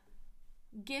said,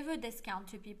 give a discount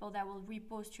to people that will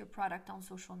repost your product on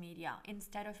social media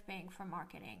instead of paying for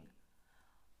marketing.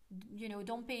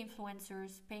 Don't pay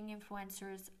influencers. Paying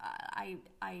influencers,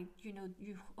 you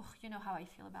know how I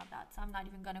feel about that. So I'm not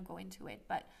even gonna go into it.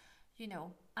 But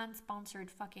unsponsored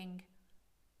fucking,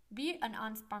 be an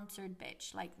unsponsored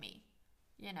bitch like me.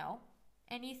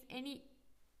 Any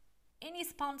any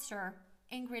sponsor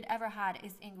Ingrid ever had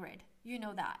is Ingrid. You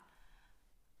know that.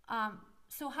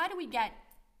 So how do we get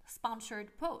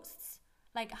sponsored posts?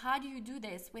 Like, how do you do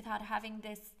this without having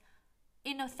this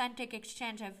inauthentic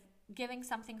exchange of giving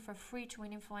something for free to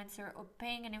an influencer or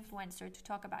paying an influencer to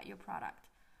talk about your product?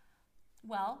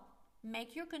 Well,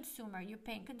 make your consumer, your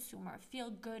paying consumer, feel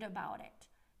good about it.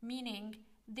 Meaning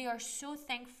they are so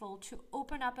thankful to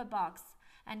open up a box,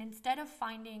 and instead of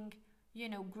finding,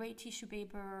 great tissue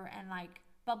paper and like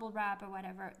bubble wrap or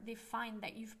whatever, they find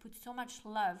that you've put so much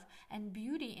love and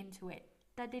beauty into it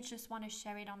that they just want to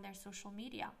share it on their social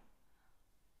media.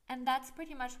 And that's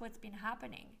pretty much what's been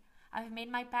happening. I've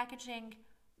made my packaging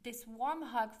this warm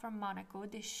hug from Monaco,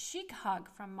 this chic hug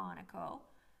from Monaco,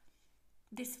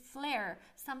 this flair,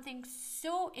 something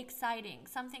so exciting,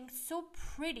 something so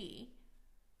pretty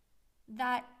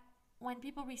that when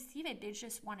people receive it, they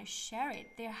just want to share it.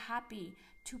 They're happy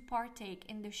to partake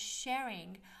in the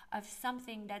sharing of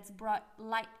something that's brought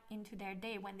light into their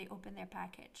day when they open their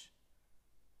package.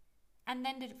 And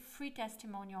then the free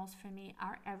testimonials for me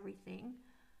are everything.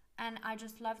 And I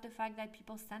just love the fact that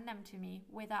people send them to me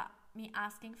without me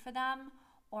asking for them,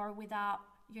 or without,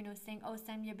 saying, oh,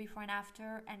 send me a before and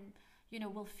after and,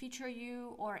 we'll feature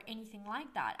you or anything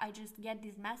like that. I just get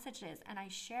these messages and I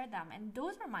share them. And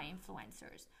those are my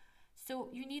influencers. So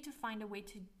you need to find a way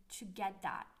to get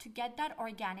that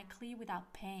organically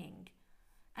without paying.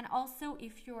 And also,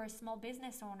 if you're a small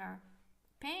business owner,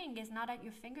 paying is not at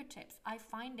your fingertips. I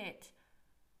find it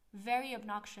very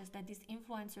obnoxious that these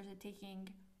influencers are taking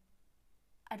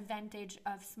advantage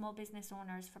of small business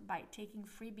owners by taking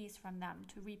freebies from them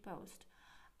to repost.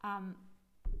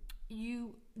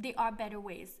 There are better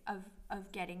ways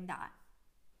of getting that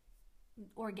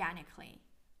organically.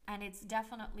 And it's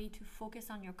definitely to focus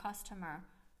on your customer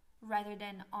rather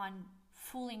than on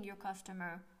fooling your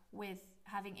customer with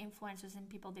having influencers and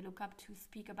people they look up to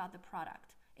speak about the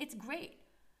product. It's great.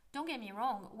 Don't get me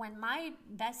wrong. When my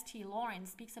bestie Lauren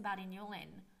speaks about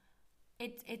Inulin,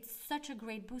 it's such a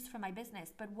great boost for my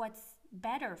business. But what's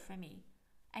better for me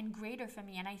and greater for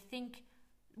me, and I think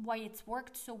why it's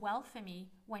worked so well for me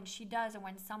when she does, and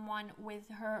when someone with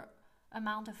her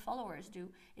amount of followers do,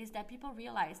 is that people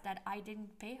realize that I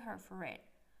didn't pay her for it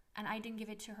and I didn't give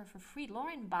it to her for free.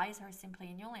 Lauren buys her Simply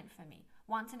Inulin for me.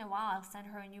 Once in a while, I'll send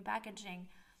her a new packaging.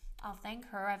 I'll thank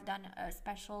her. I've done a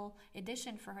special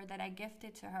edition for her that I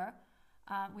gifted to her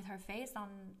with her face on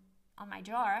my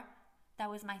jar. That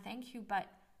was my thank you, but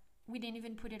we didn't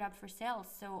even put it up for sale.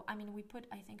 So, we put,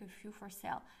 I think, a few for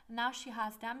sale. Now she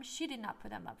has them. She did not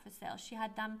put them up for sale. She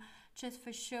had them just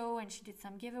for show, and she did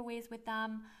some giveaways with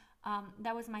them.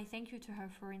 That was my thank you to her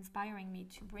for inspiring me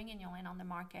to bring Inulin on the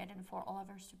market and for all of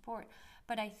her support.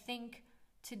 But I think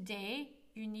today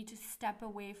you need to step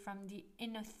away from the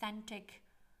inauthentic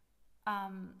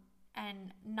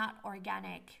and not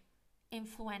organic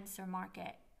influencer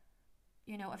market,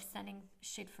 of sending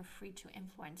shit for free to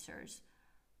influencers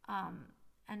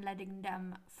and letting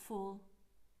them fool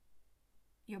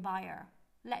your buyer.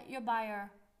 Let your buyer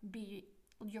be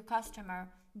your customer,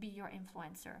 be your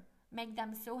influencer. Make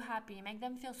them so happy, make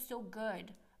them feel so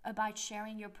good about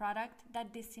sharing your product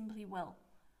that they simply will.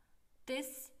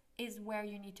 This is where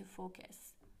you need to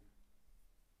focus.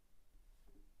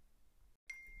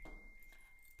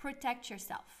 Protect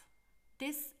yourself.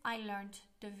 This I learned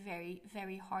the very,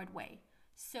 very hard way.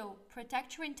 So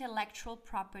protect your intellectual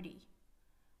property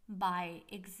by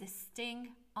existing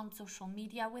on social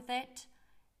media with it,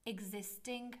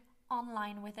 existing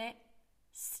online with it,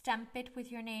 stamp it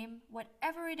with your name,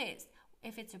 whatever it is.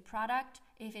 If it's a product,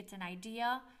 if it's an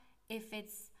idea, if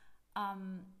it's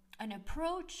an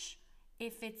approach,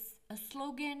 if it's a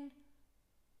slogan,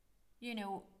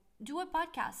 do a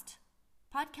podcast.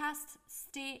 Podcasts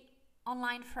stay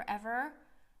online forever.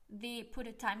 They put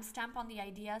a timestamp on the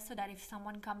idea so that if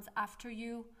someone comes after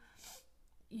you,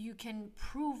 you can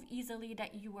prove easily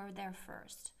that you were there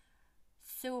first.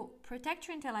 So protect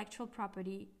your intellectual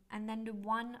property. And then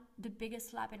the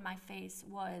biggest slap in my face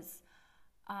was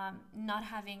not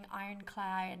having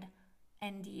ironclad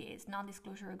NDAs,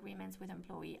 non-disclosure agreements with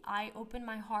employee. I opened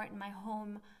my heart and my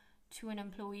home to an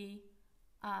employee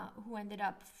who ended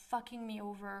up fucking me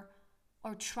over,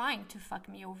 or trying to fuck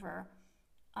me over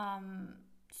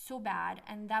so bad.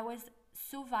 And that was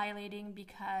so violating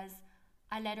because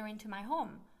I let her into my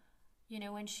home.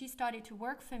 When she started to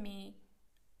work for me,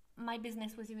 my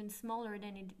business was even smaller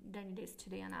than it is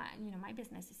today. And my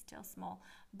business is still small.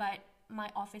 But my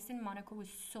office in Monaco was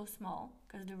so small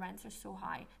because the rents are so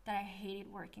high that I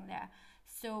hated working there.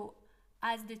 So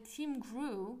as the team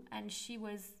grew, and she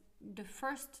was the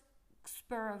first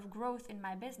spur of growth in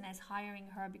my business, hiring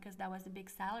her because that was a big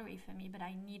salary for me, but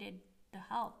I needed the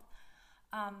help.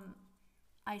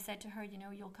 I said to her,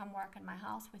 you'll come work in my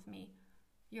house with me.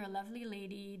 You're a lovely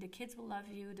lady. The kids will love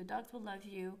you. The dogs will love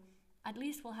you. At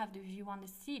least we'll have the view on the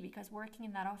sea, because working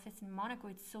in that office in Monaco,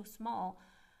 it's so small,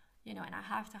 and I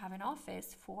have to have an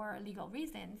office for legal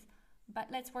reasons, but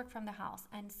let's work from the house.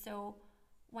 And so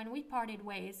when we parted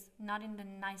ways, not in the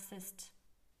nicest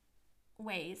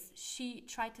ways, she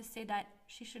tried to say that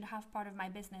she should have part of my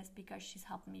business because she's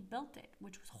helped me build it,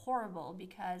 which was horrible,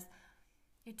 because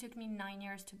it took me 9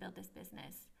 years to build this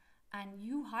business. And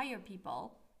you hire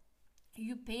people,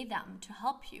 you pay them to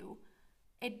help you.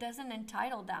 It doesn't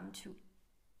entitle them to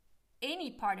any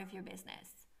part of your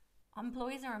business.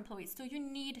 Employees are employees. So you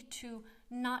need to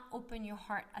not open your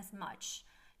heart as much.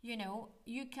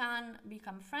 You can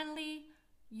become friendly.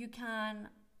 You can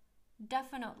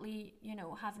definitely,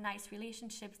 have nice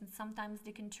relationships, and sometimes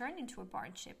they can turn into a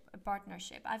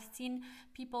partnership. I've seen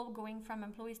people going from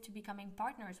employees to becoming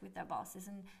partners with their bosses,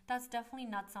 and that's definitely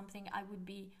not something I would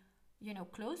be,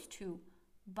 close to,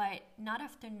 but not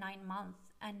after 9 months,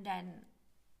 and then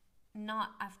not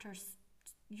after,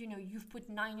 you've put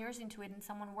 9 years into it and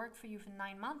someone worked for you for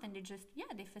 9 months and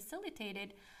they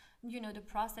facilitated, the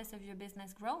process of your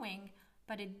business growing,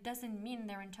 but it doesn't mean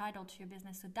they're entitled to your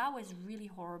business. So that was really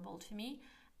horrible to me.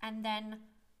 And then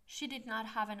she did not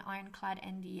have an ironclad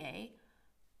NDA.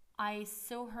 I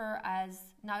saw her as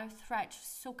not a threat,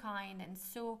 so kind and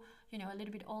so, a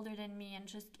little bit older than me, and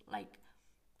just like,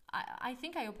 I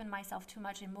think I opened myself too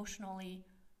much emotionally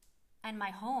and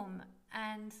my home.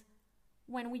 And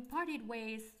when we parted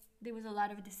ways, there was a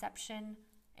lot of deception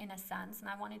in a sense, and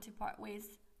I wanted to part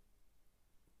ways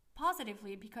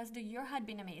positively because the year had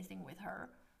been amazing with her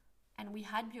and we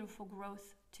had beautiful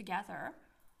growth together.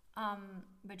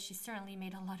 But she certainly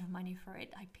made a lot of money for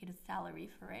it. I paid a salary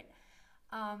for it.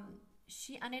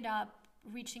 She ended up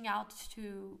reaching out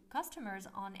to customers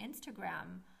on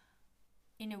Instagram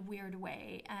in a weird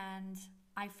way, and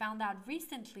I found out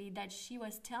recently that she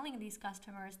was telling these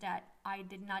customers that I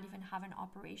did not even have an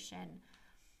operation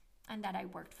and that I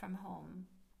worked from home,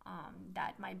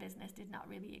 that my business did not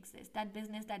really exist, that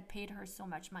business that paid her so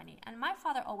much money. And my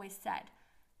father always said,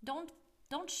 don't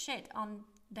shit on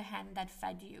the hen that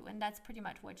fed you, and that's pretty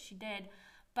much what she did.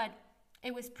 But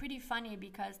it was pretty funny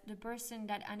because the person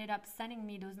that ended up sending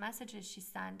me those messages she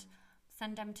sent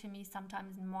them to me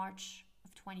sometimes in March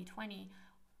of 2020.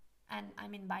 And I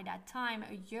mean, by that time,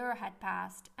 a year had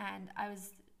passed, and I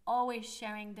was always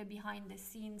sharing the behind the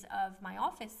scenes of my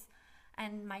office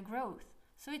and my growth.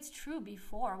 So it's true,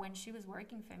 before, when she was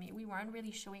working for me, we weren't really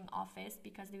showing office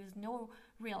because there was no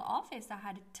real office. I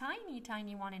had a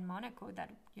tiny one in Monaco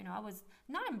that, I was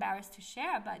not embarrassed to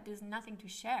share, but there's nothing to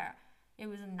share. It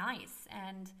was nice,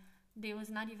 and there was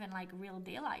not even like real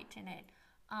daylight in it.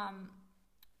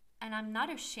 And I'm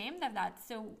not ashamed of that.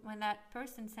 So when that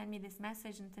person sent me this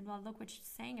message and said, well, look what she's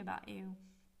saying about you.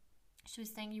 She was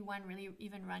saying you weren't really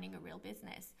even running a real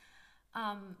business.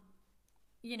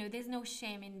 There's no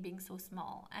shame in being so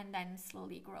small and then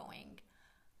slowly growing.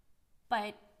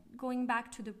 But going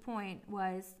back to the point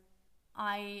was,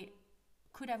 I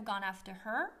could have gone after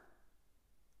her.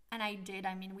 And I did.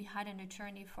 I mean, we had an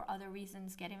attorney for other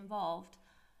reasons get involved.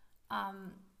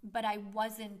 But I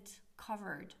wasn't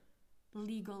covered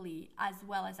legally as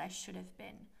well as I should have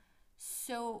been.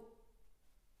 So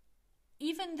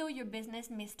even though your business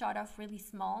may start off really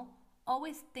small,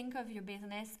 always think of your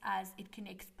business as it can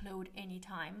explode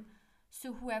anytime.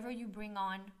 So whoever you bring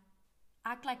on,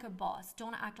 act like a boss.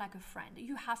 Don't act like a friend.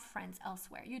 You have friends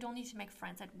elsewhere. You don't need to make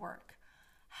friends at work.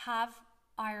 Have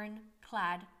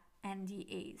ironclad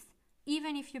NDAs.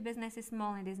 Even if your business is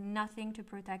small and there's nothing to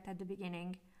protect at the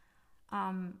beginning.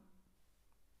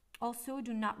 Also,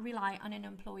 do not rely on an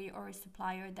employee or a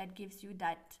supplier that gives you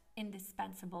that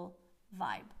indispensable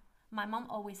vibe. My mom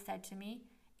always said to me,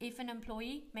 if an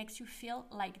employee makes you feel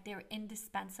like they're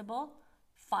indispensable,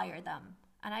 fire them.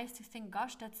 And I used to think,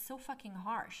 gosh, that's so fucking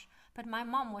harsh. But my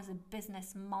mom was a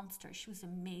business monster. She was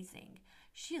amazing.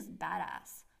 She is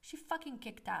badass. She fucking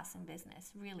kicked ass in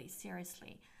business, really,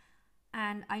 seriously.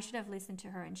 And I should have listened to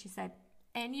her. And she said,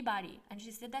 anybody, and she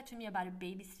said that to me about a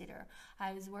babysitter.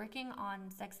 I was working on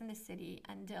Sex and the City,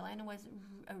 and Dylan was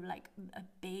like a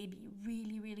baby,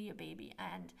 really, really a baby.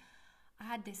 And I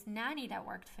had this nanny that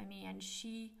worked for me, and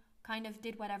she kind of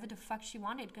did whatever the fuck she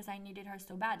wanted because I needed her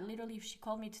so bad. Literally, if she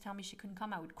called me to tell me she couldn't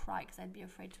come, I would cry because I'd be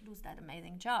afraid to lose that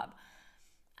amazing job.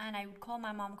 And I would call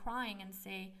my mom crying and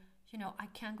say, I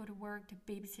can't go to work,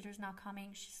 the babysitter's not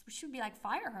coming. She would be like,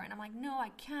 fire her. And I'm like, no, I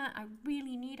can't. I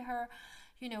really need her.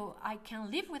 I can't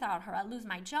live without her. I'll lose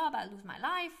my job. I'll lose my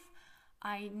life.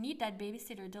 I need that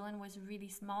babysitter. Dylan was really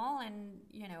small, and,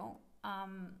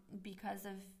 because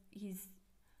of his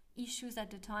issues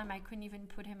at the time. I couldn't even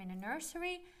put him in a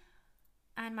nursery.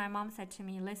 And my mom said to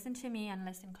me, listen to me and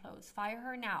listen close. Fire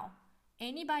her now.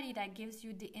 Anybody that gives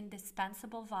you the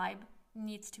indispensable vibe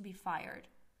needs to be fired.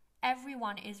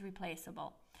 Everyone is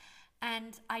replaceable.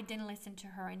 And I didn't listen to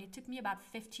her. And it took me about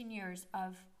 15 years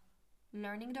of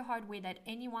learning the hard way that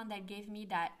anyone that gave me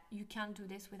that you can't do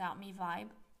this without me vibe,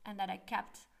 and that I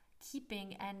kept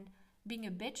keeping and being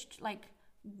a bitch, like,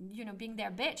 you know, being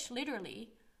their bitch, literally,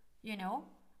 you know,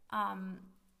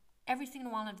 every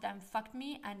single one of them fucked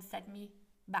me and set me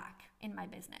back in my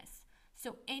business.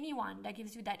 So anyone that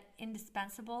gives you that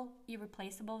indispensable,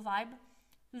 irreplaceable vibe,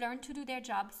 learn to do their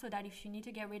job so that if you need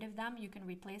to get rid of them, you can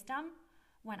replace them.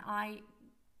 When I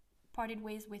parted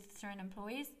ways with certain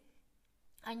employees,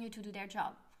 I knew to do their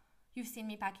job. You've seen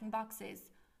me packing boxes,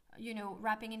 you know,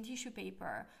 wrapping in tissue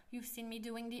paper. You've seen me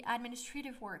doing the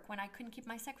administrative work when I couldn't keep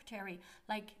my secretary.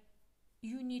 Like,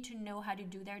 you need to know how to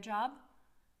do their job.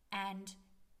 And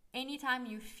anytime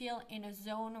you feel in a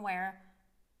zone where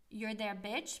you're their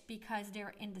bitch because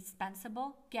they're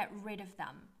indispensable, get rid of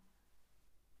them.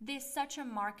 There's such a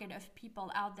market of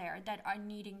people out there that are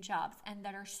needing jobs and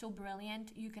that are so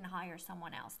brilliant, you can hire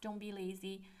someone else. Don't be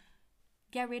lazy.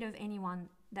 Get rid of anyone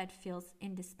that feels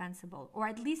indispensable, or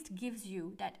at least gives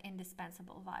you that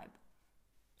indispensable vibe.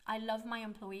 I love my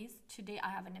employees. Today I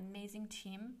have an amazing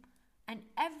team, and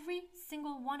every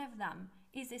single one of them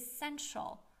is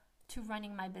essential to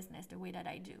running my business the way that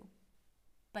I do.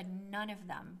 But none of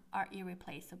them are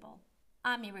irreplaceable.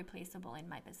 I'm irreplaceable in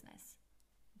my business.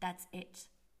 That's it.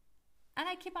 And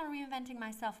I keep on reinventing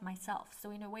myself.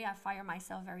 So in a way, I fire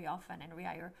myself very often and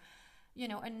rehire, you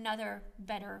know, another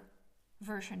better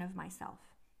version of myself.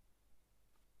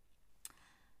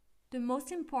 The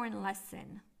most important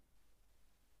lesson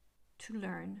to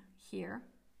learn here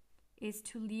is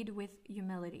to lead with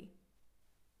humility.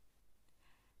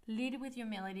 Lead with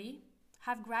humility.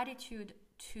 Have gratitude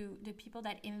to the people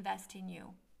that invest in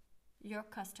you, your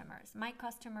customers. My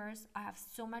customers, I have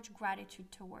so much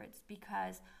gratitude towards,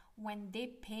 because when they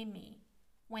pay me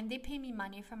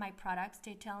money for my products,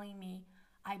 they're telling me,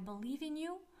 I believe in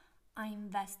you, I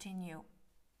invest in you.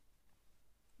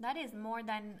 That is more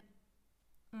than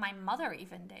my mother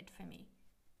even did for me.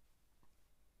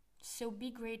 So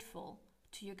be grateful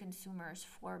to your consumers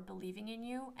for believing in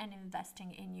you and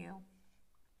investing in you.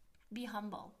 Be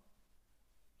humble.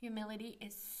 Humility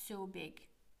is so big.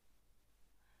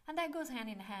 And that goes hand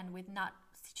in hand with not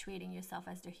situating yourself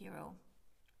as the hero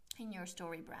in your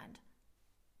story brand.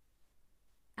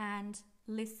 And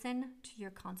listen to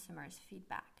your consumers'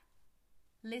 feedback.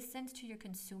 Listen to your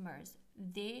consumers.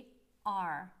 They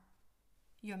are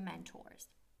your mentors.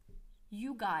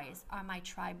 You guys are my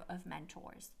tribe of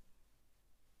mentors.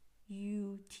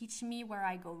 You teach me where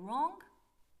I go wrong.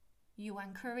 You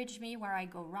encourage me where I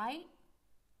go right.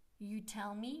 You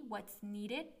tell me what's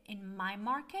needed in my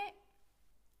market.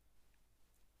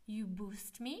 You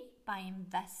boost me by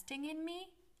investing in me.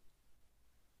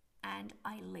 And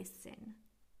I listen.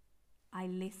 I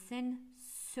listen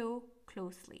so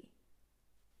closely.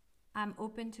 I'm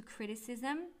open to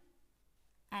criticism,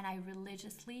 and I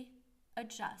religiously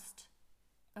adjust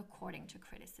according to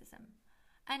criticism.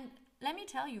 And let me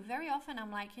tell you, very often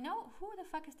I'm like, you know, who the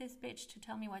fuck is this bitch to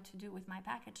tell me what to do with my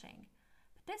packaging?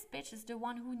 But this bitch is the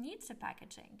one who needs the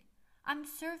packaging. I'm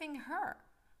serving her.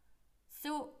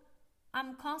 So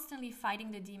I'm constantly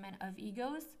fighting the demon of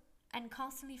egos and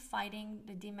constantly fighting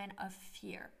the demon of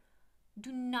fear.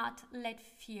 Do not let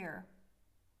fear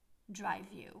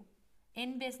drive you.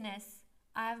 In business,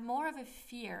 I have more of a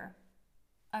fear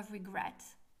of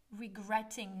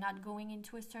regretting not going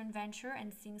into a certain venture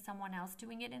and seeing someone else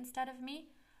doing it instead of me,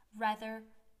 rather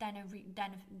than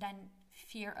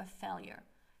fear of failure.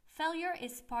 Failure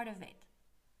is part of it.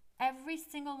 Every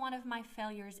single one of my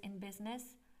failures in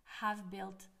business have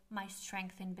built my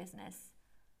strength in business.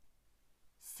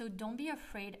 So don't be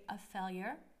afraid of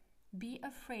failure. Be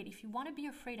afraid. If you want to be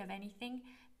afraid of anything,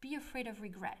 be afraid of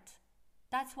regret.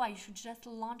 That's why you should just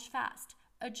launch fast,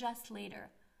 adjust later.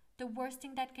 The worst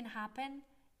thing that can happen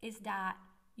is that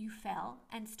you fail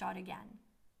and start again.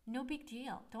 No big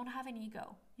deal. Don't have an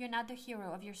ego. You're not the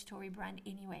hero of your story brand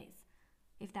anyways,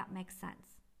 if that makes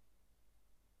sense.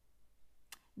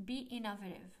 Be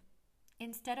innovative.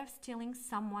 Instead of stealing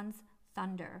someone's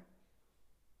thunder,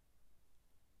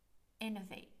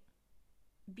 innovate.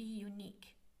 Be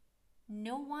unique.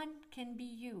 No one can be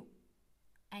you,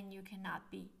 and you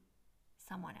cannot be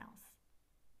someone else.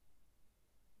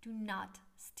 Do not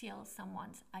steal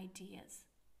someone's ideas.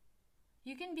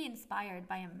 You can be inspired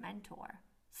by a mentor,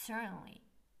 certainly.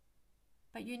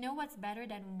 But you know what's better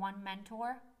than one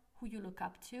mentor who you look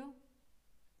up to?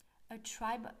 a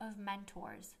tribe of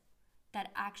mentors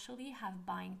that actually have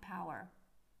buying power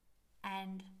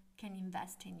and can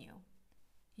invest in you.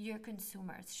 Your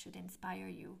consumers should inspire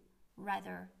you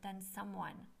rather than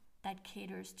someone that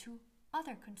caters to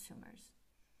other consumers.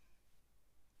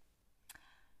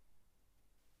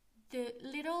 The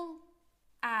little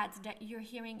ads that you're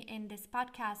hearing in this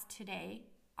podcast today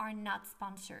are not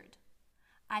sponsored.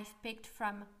 I've picked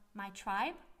from my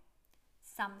tribe,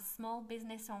 some small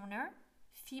business owner,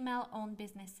 female-owned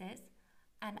businesses,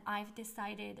 and I've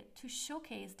decided to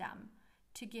showcase them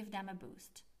to give them a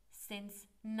boost, since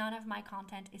none of my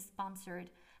content is sponsored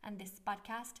and this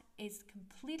podcast is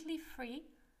completely free.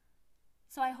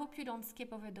 So I hope you don't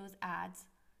skip over those ads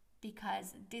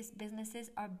because these businesses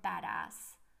are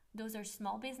badass. Those are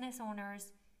small business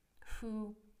owners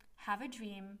who have a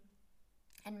dream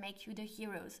and make you the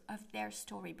heroes of their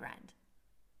story brand.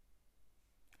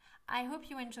 I hope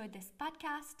you enjoyed this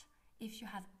podcast. If you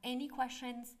have any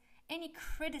questions, any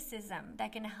criticism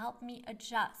that can help me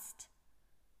adjust,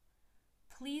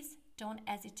 please don't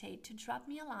hesitate to drop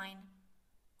me a line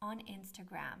on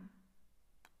Instagram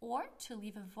or to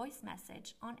leave a voice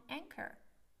message on Anchor.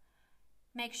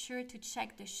 Make sure to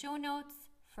check the show notes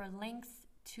for links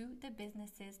to the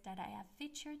businesses that I have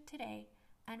featured today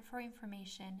and for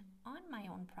information on my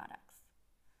own products.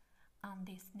 On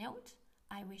this note,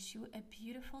 I wish you a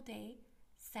beautiful day,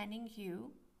 sending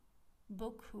you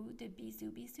beaucoup de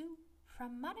bisous bisous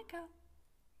from Monaco.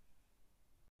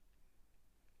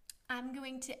 I'm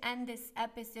going to end this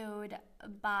episode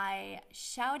by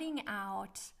shouting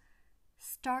out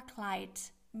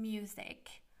Starklight Music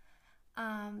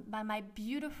by my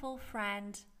beautiful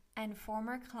friend and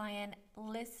former client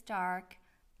Liz Stark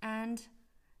and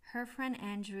her friend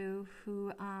Andrew,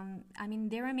 who,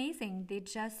 they're amazing. They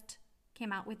just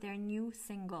came out with their new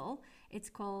single. It's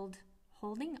called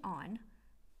Holding On,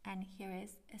 and here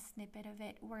is a snippet of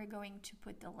it. We're going to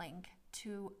put the link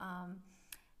to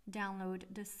download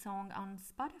the song on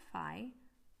Spotify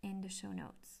in the show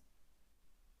notes.